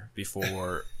Center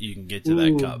before you can get to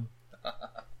that cup?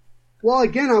 Well,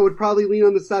 again, I would probably lean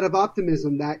on the side of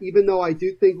optimism that even though I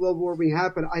do think global warming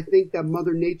happened, I think that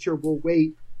Mother Nature will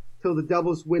wait till the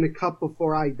Devils win a cup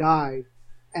before I die,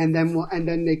 and then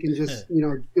they can just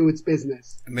do its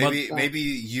business. Maybe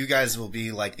you guys will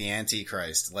be like the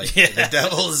Antichrist, like the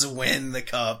Devils win the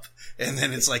cup, and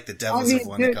then it's like the Devils have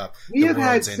won the cup. We have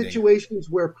had situations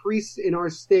where priests in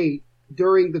our state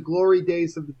during the glory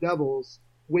days of the Devils,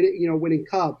 winning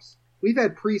cups, we've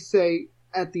had priests say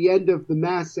at the end of the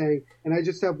mass saying, and I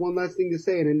just have one last thing to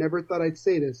say, and I never thought I'd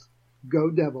say this: "Go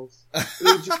Devils!" It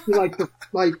would just be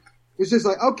it's just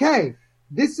like, okay,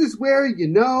 this is where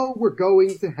we're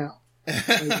going to hell.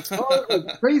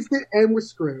 Praised it and we're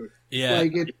screwed. Yeah,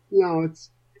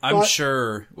 I'm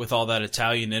sure with all that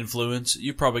Italian influence,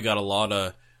 you probably got a lot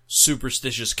of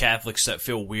superstitious Catholics that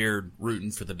feel weird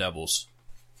rooting for the Devils.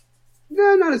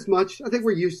 No, not as much. I think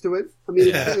we're used to it. I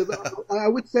mean, I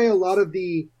would say a lot of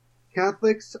the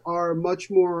Catholics are much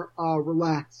more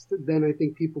relaxed than I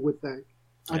think people would think.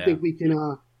 I think we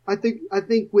can. I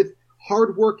think with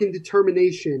hard work and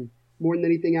determination more than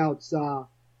anything else, it'll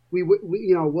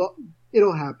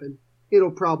happen.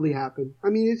 It'll probably happen. I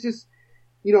mean, it's just,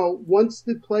 once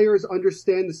the players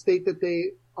understand the state that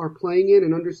they are playing in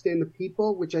and understand the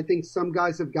people, which I think some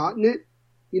guys have gotten it,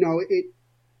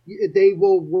 they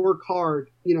will work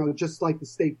hard, just like the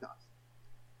state does.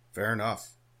 Fair enough.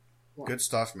 Wow. Good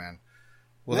stuff, man.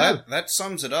 Well, that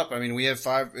sums it up. I mean, we have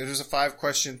it was a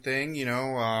 5-question thing,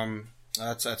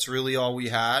 that's really all we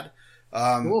had.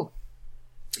 Cool.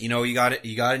 You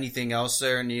got anything else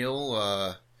there, Neil?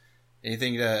 Why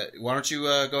don't you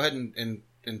go ahead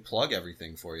and plug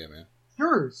everything for you, man?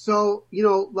 Sure. So,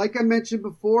 like I mentioned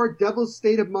before, Devil's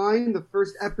State of Mind, the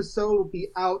first episode will be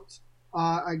out,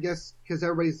 I guess, because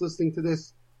everybody's listening to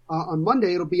this on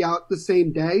Monday. It'll be out the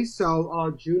same day,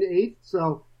 so June 8th.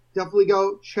 So definitely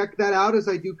go check that out as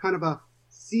I do kind of a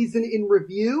season in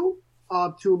review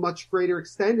to a much greater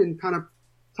extent and kind of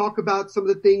talk about some of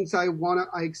the things I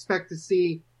expect to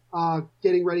see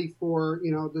getting ready for,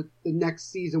 the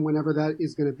next season, whenever that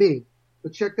is going to be.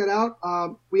 But check that out.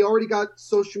 We already got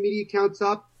social media accounts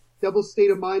up. Devil's State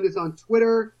of Mind is on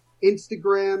Twitter,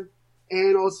 Instagram,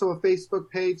 and also a Facebook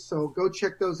page. So go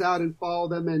check those out and follow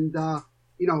them. And,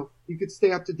 you could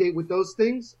stay up to date with those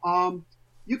things.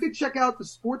 You could check out the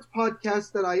sports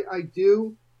podcast that I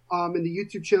do and the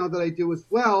YouTube channel that I do as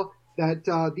well,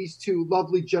 that these two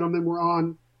lovely gentlemen were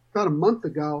on about a month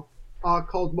ago,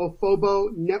 called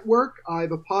Mofobo Network. I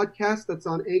have a podcast that's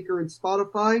on Anchor and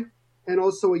Spotify, and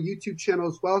also a YouTube channel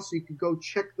as well, so you can go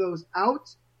check those out.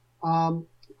 I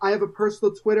have a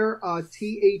personal Twitter,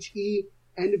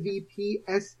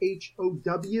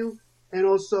 THENVPSHOW, and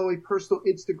also a personal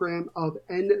Instagram of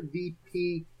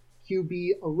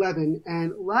NVPQB11.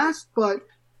 And last, but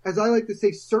as I like to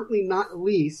say, certainly not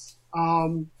least,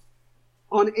 on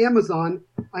Amazon,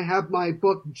 I have my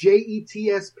book,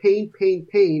 JETS Pain, Pain,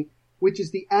 Pain, which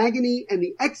is the agony and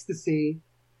the ecstasy.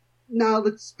 Now,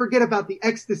 let's forget about the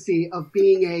ecstasy of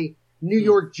being a New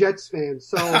York Jets fan.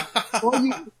 So for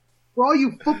all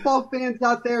you football fans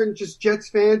out there and just Jets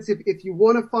fans, if you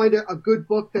want to find a good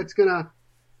book that's going to,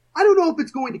 I don't know if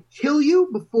it's going to kill you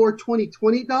before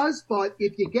 2020 does, but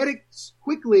if you get it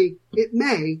quickly, it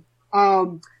may.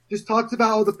 Just talks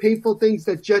about all the painful things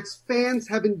that Jets fans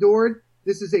have endured.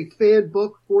 This is a fan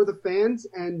book for the fans,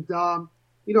 and go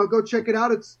check it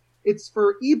out. It's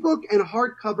for ebook and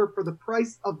hardcover for the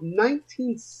price of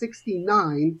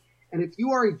 $19.69. And if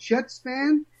you are a Jets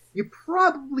fan, you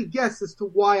probably guess as to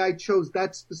why I chose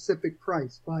that specific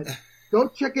price. But go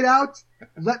check it out.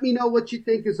 Let me know what you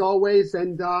think as always.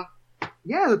 And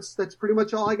that's pretty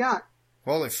much all I got.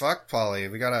 Holy fuck,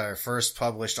 Paulie! We got our first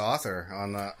published author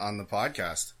on the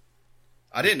podcast.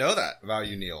 I didn't know that about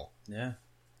you, Neil. Yeah.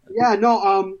 Yeah.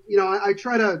 No. I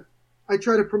try to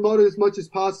promote it as much as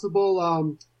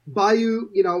possible. Bayou,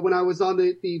 when I was on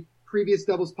the previous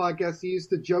Devils podcast, he used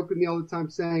to joke with me all the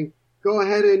time saying, go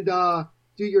ahead and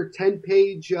do your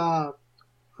 10-page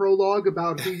prologue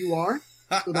about who you are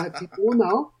so that people will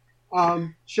know.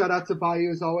 Shout out to Bayou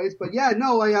as always. But yeah,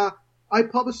 no, I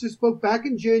published this book back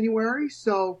in January,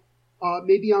 so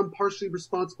maybe I'm partially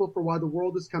responsible for why the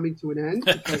world is coming to an end,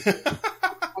 because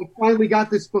I finally got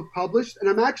this book published, and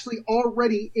I'm actually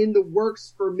already in the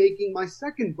works for making my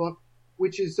second book,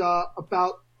 which is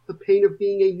about the pain of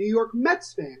being a New York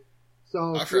Mets fan.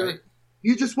 So if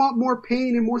you just want more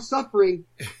pain and more suffering,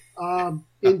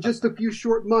 in just a few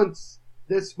short months,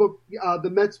 this book, the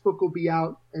Mets book, will be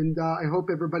out, and I hope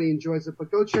everybody enjoys it.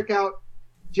 But go check out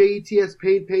JETS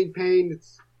Pain, Pain, Pain.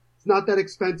 It's not that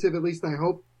expensive, at least I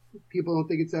hope. People don't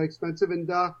think it's that expensive, and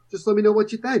just let me know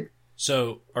what you think.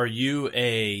 So, are you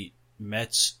a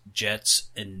Mets, Jets,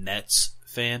 and Nets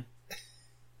fan?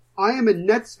 I am a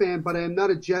Nets fan, but I am not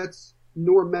a Jets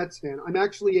nor Mets fan. I'm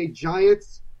actually a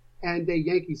Giants and a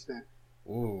Yankees fan.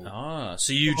 Ooh.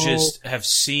 So you just have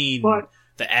seen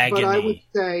the agony. But I would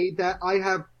say that I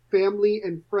have family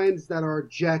and friends that are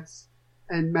Jets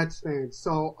and Mets fans.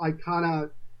 So I kind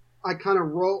of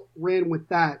ran with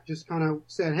that. Just kind of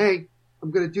said, hey,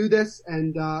 I'm going to do this.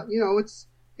 And,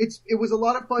 it was a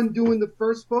lot of fun doing the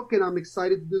first book, and I'm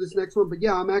excited to do this next one. But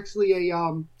yeah, I'm actually I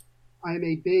am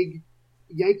a big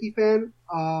Yankee fan.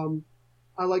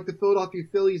 I like the Philadelphia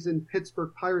Phillies and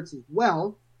Pittsburgh Pirates as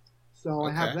well. So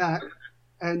I have that.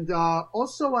 And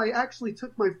also, I actually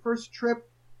took my first trip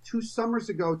 2 summers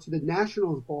ago to the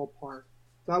Nationals ballpark.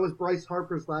 So I was Bryce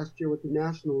Harper's last year with the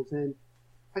Nationals, and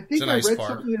I think I read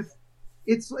something.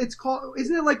 It's called.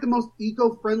 Isn't it like the most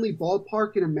eco-friendly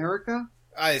ballpark in America?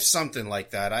 Something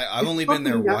like that. I've only been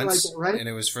there once, like that, right? And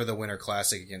it was for the Winter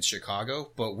Classic against Chicago.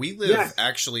 But we live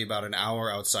actually about an hour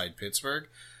outside Pittsburgh.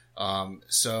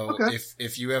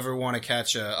 If you ever want to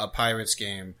catch a Pirates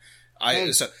game,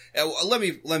 let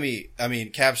me,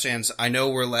 Caps fans, I know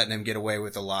we're letting him get away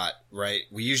with a lot, right?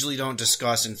 We usually don't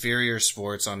discuss inferior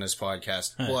sports on this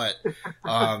podcast, but,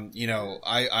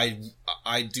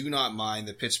 I do not mind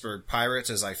the Pittsburgh Pirates,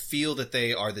 as I feel that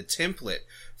they are the template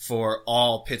for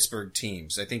all Pittsburgh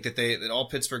teams. I think that all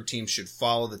Pittsburgh teams should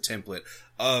follow the template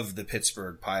of the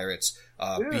Pittsburgh Pirates,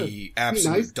 be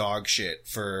absolute dog shit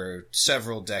for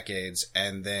several decades,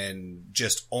 and then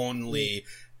just only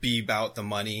be about the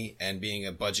money and being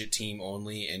a budget team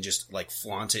only and just like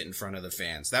flaunt it in front of the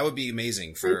fans. That would be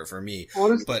amazing for me.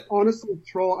 Honestly,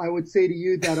 Troll, I would say to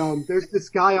you that there's this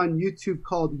guy on YouTube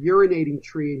called Urinating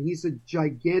Tree, and he's a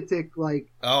gigantic like.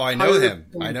 Oh, I know him.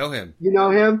 I know him. You know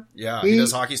him? Yeah, he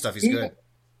does hockey stuff. He's good.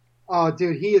 Oh,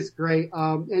 dude, he is great.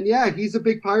 And yeah, he's a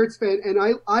big Pirates fan, and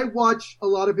I watch a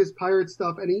lot of his Pirates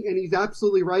stuff, and he's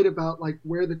absolutely right about like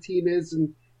where the team is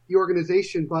and the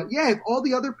organization. But yeah, if all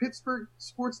the other Pittsburgh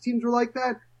sports teams were like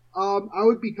that, I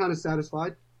would be kind of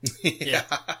satisfied. Yeah.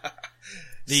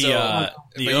 The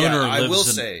owner. I will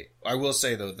say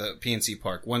though, the PNC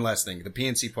Park. One last thing, the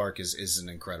PNC Park is an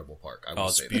incredible park. I will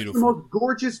say beautiful. It's the most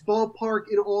gorgeous ballpark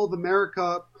in all of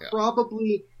America. Yeah.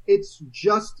 Probably, it's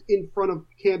just in front of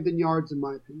Camden Yards, in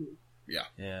my opinion. Yeah.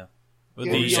 Yeah.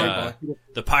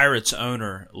 The Pirates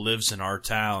owner lives in our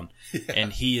town, and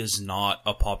he is not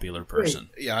a popular person.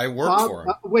 Yeah, I work for him.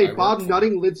 Bob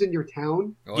Nutting lives in your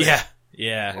town? Oh, yeah.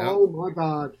 Oh, my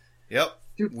God. Yep.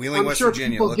 Dude, Wheeling, West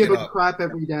Virginia. People give him crap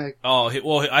every day. Oh,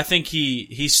 well, I think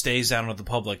he stays out of the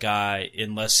public eye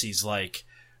unless he's, like,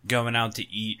 going out to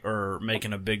eat or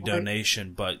making a big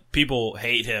donation, but people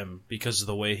hate him because of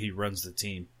the way he runs the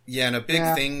team. Yeah, and a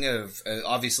big thing of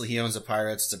obviously he owns the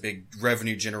Pirates. It's a big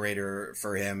revenue generator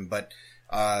for him, but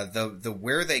the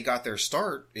where they got their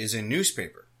start is in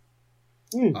newspaper.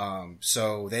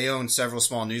 So they own several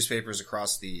small newspapers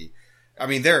across the. I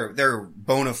mean, they're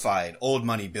bona fide old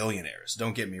money billionaires.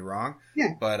 Don't get me wrong.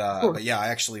 Yeah, but yeah, I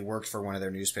actually worked for one of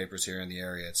their newspapers here in the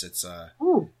area. It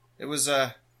was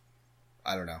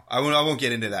I don't know. I won't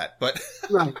get into that, but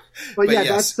right. But yeah,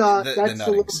 yes, that's a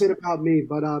little bit about me.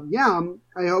 But I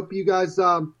hope you guys,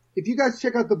 if you guys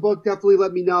check out the book, definitely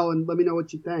let me know and let me know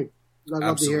what you think. I'd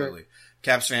love to hear it.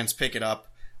 Caps fans, pick it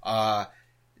up.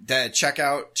 Check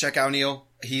out Neil.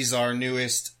 He's our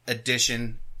newest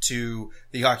addition to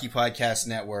the Hockey Podcast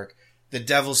Network, the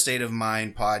Devil State of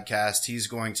Mind podcast. He's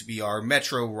going to be our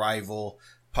Metro rival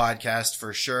podcast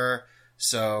for sure.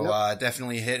 So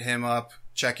definitely hit him up.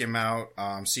 Check him out,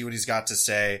 see what he's got to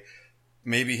say.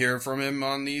 Maybe hear from him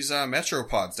on these Metro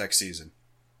pods next season.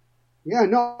 Yeah,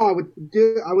 no, I would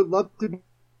love to.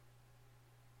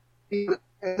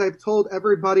 As I've told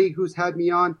everybody who's had me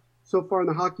on so far on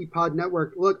the Hockey Pod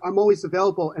Network, look, I'm always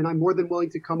available, and I'm more than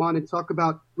willing to come on and talk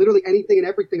about literally anything and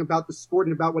everything about the sport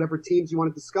and about whatever teams you want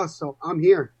to discuss. So I'm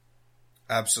here.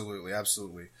 Absolutely.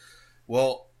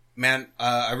 Well, man,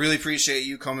 I really appreciate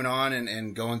you coming on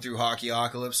and going through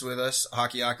Hockeyocalypse with us,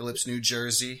 Hockeyocalypse, New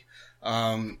Jersey.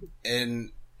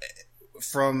 And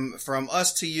from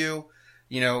us to you,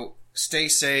 stay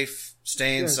safe,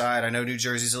 stay inside. I know New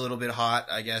Jersey's a little bit hot,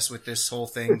 I guess, with this whole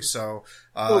thing. So,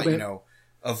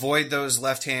 avoid those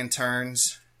left-hand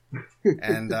turns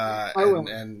and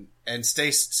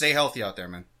stay healthy out there,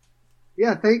 man.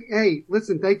 Yeah. Thank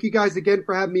you guys again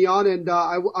for having me on, and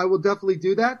I will definitely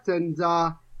do that. And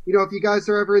if you guys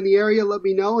are ever in the area, let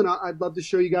me know, and I'd love to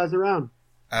show you guys around.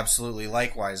 Absolutely.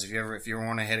 Likewise, if you ever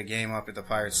want to hit a game up at the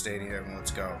Pirates Stadium, let's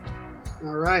go.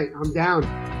 All right, I'm down.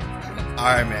 All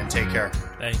right, man. Take care.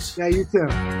 Thanks. Yeah, you too.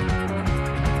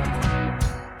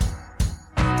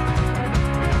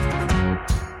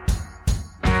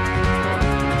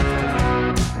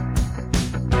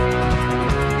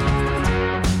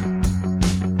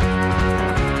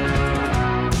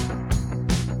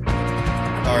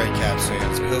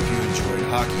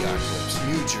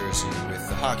 New Jersey with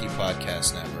the Hockey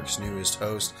Podcast Network's newest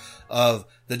host of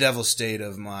the Devil State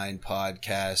of Mind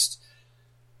podcast.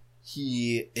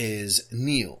 He is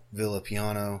Neil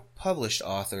Villapiano, published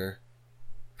author,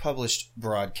 published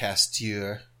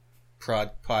broadcaster,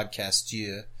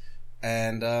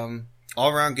 and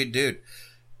all-around good dude.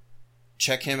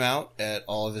 Check him out at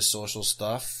all of his social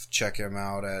stuff. Check him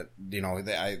out at,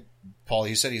 Paul,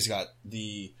 you said he's got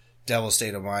the Devil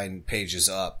State of Mind pages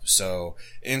up. So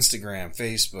Instagram,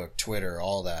 Facebook, Twitter,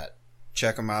 all that.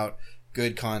 Check him out.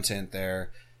 Good content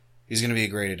there. He's going to be a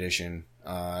great addition.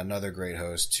 Another great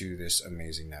host to this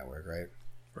amazing network, right?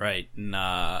 Right. And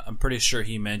I'm pretty sure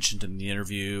he mentioned in the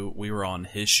interview, we were on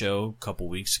his show a couple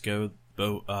weeks ago,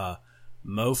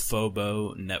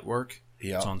 Mofobo Network.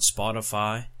 Yep. It's on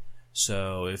Spotify.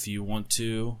 So if you want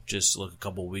to, just look a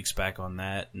couple weeks back on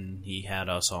that, and he had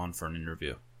us on for an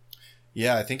interview.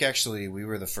 Yeah, I think actually we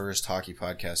were the first Hockey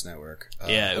Podcast Network.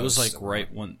 Yeah, it was like right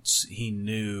once he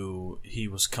knew he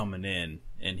was coming in,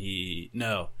 and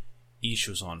Ish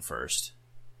was on first.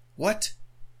 What?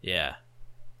 Yeah.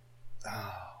 Oh,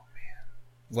 man.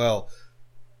 Well,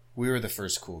 we were the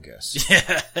first cool guests.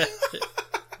 Yeah.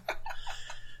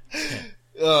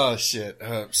 Oh, shit.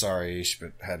 Sorry, Ish,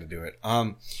 but had to do it.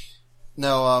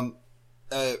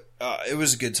 It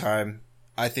was a good time.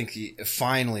 I think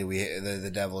finally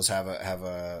the Devils have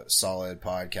a solid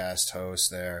podcast host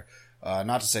there.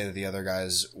 Not to say that the other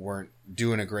guys weren't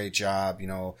doing a great job. You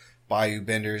know, Bayou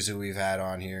Benders, who we've had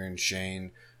on here, and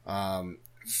Shane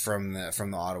from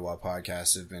the Ottawa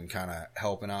podcast have been kind of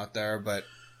helping out there. But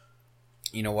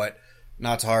you know what?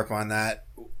 Not to harp on that,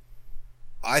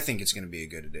 I think it's going to be a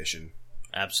good addition.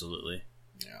 Absolutely.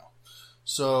 Yeah.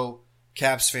 So,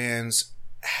 Caps fans,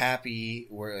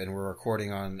 we're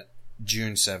recording on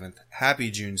June 7th. Happy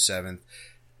June 7th.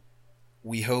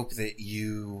 We hope that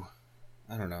you,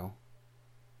 I don't know,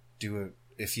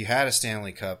 if you had a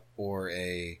Stanley Cup or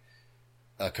a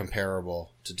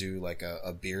comparable to do like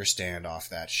a beer stand off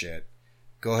that shit,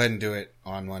 go ahead and do it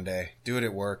on Monday. Do it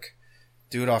at work.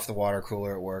 Do it off the water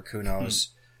cooler at work. Who knows?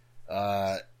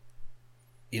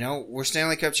 You know, we're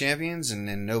Stanley Cup champions,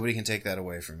 and nobody can take that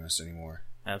away from us anymore.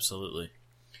 Absolutely.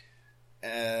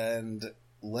 And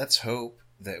let's hope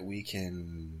that we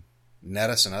can net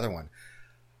us another one.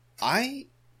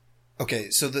 Okay,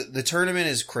 so the tournament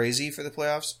is crazy for the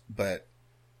playoffs, but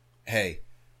hey,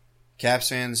 Caps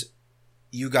fans,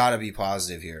 you gotta be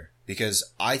positive here, because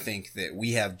I think that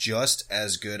we have just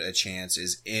as good a chance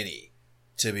as any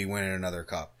to be winning another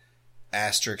cup.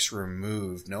 Asterisks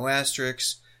removed. No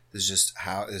asterisks. There's just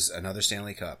is another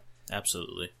Stanley Cup.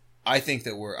 Absolutely. I think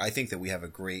that we have a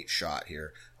great shot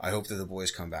here. I hope that the boys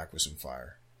come back with some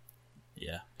fire.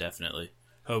 Yeah, definitely.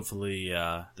 Hopefully,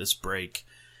 this break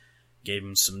gave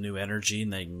them some new energy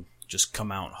and they can just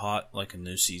come out hot like a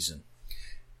new season.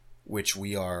 Which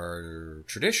we are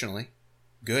traditionally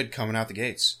good coming out the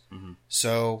gates. Mm-hmm.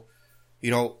 So, you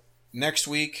know, next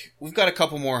week we've got a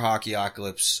couple more Hockey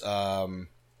Apocalypse,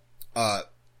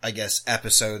 I guess,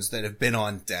 episodes that have been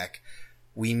on deck.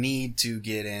 We need to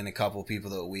get in a couple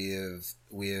people that we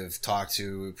have talked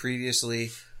to previously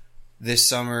this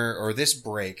summer or this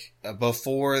break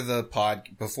before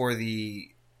the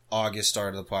August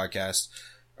start of the podcast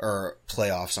or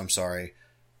playoffs. I'm sorry.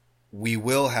 We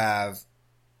will have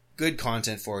good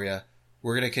content for you.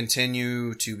 We're going to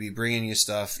continue to be bringing you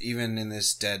stuff even in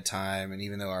this dead time, and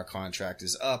even though our contract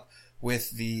is up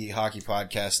with the Hockey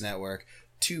Podcast Network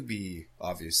to be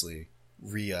obviously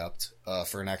re-upped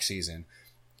for next season.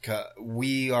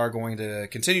 We are going to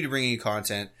continue to bring you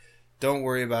content. Don't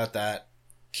worry about that.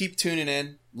 Keep tuning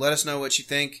in. Let us know what you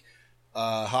think.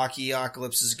 Hockey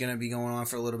Apocalypse is going to be going on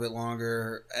for a little bit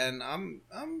longer, and I'm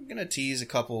going to tease a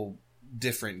couple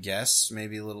different guests,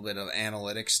 maybe a little bit of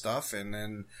analytics stuff, and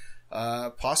then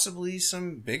possibly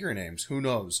some bigger names. Who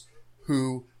knows?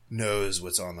 Who knows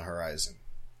what's on the horizon?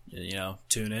 You know,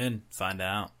 tune in, find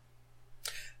out.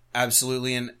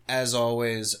 Absolutely, and as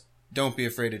always, don't be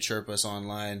afraid to chirp us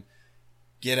online.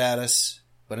 Get at us.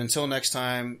 But until next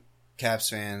time, Caps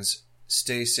fans,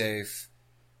 stay safe,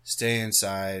 stay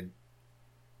inside,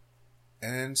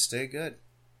 and stay good.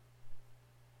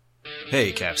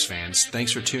 Hey, Caps fans.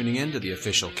 Thanks for tuning in to the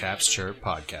official Caps Chirp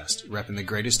podcast, repping the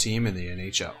greatest team in the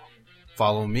NHL.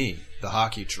 Follow me, the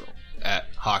Hockey Troll, at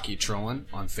Hockey Trollin'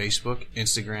 on Facebook,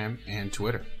 Instagram, and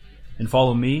Twitter. And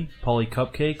follow me, Polly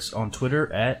Cupcakes, on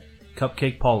Twitter at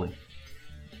Cupcake Polly.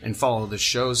 And follow the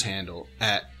show's handle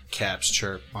at Caps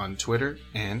Chirp on Twitter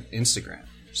and Instagram.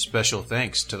 Special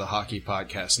thanks to the Hockey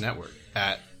Podcast Network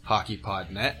at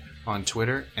HockeyPodNet on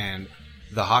Twitter and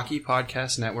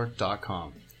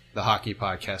thehockeypodcastnetwork.com. The Hockey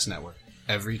Podcast Network.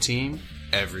 Every team,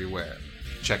 everywhere.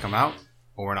 Check them out,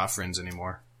 or we're not friends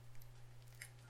anymore.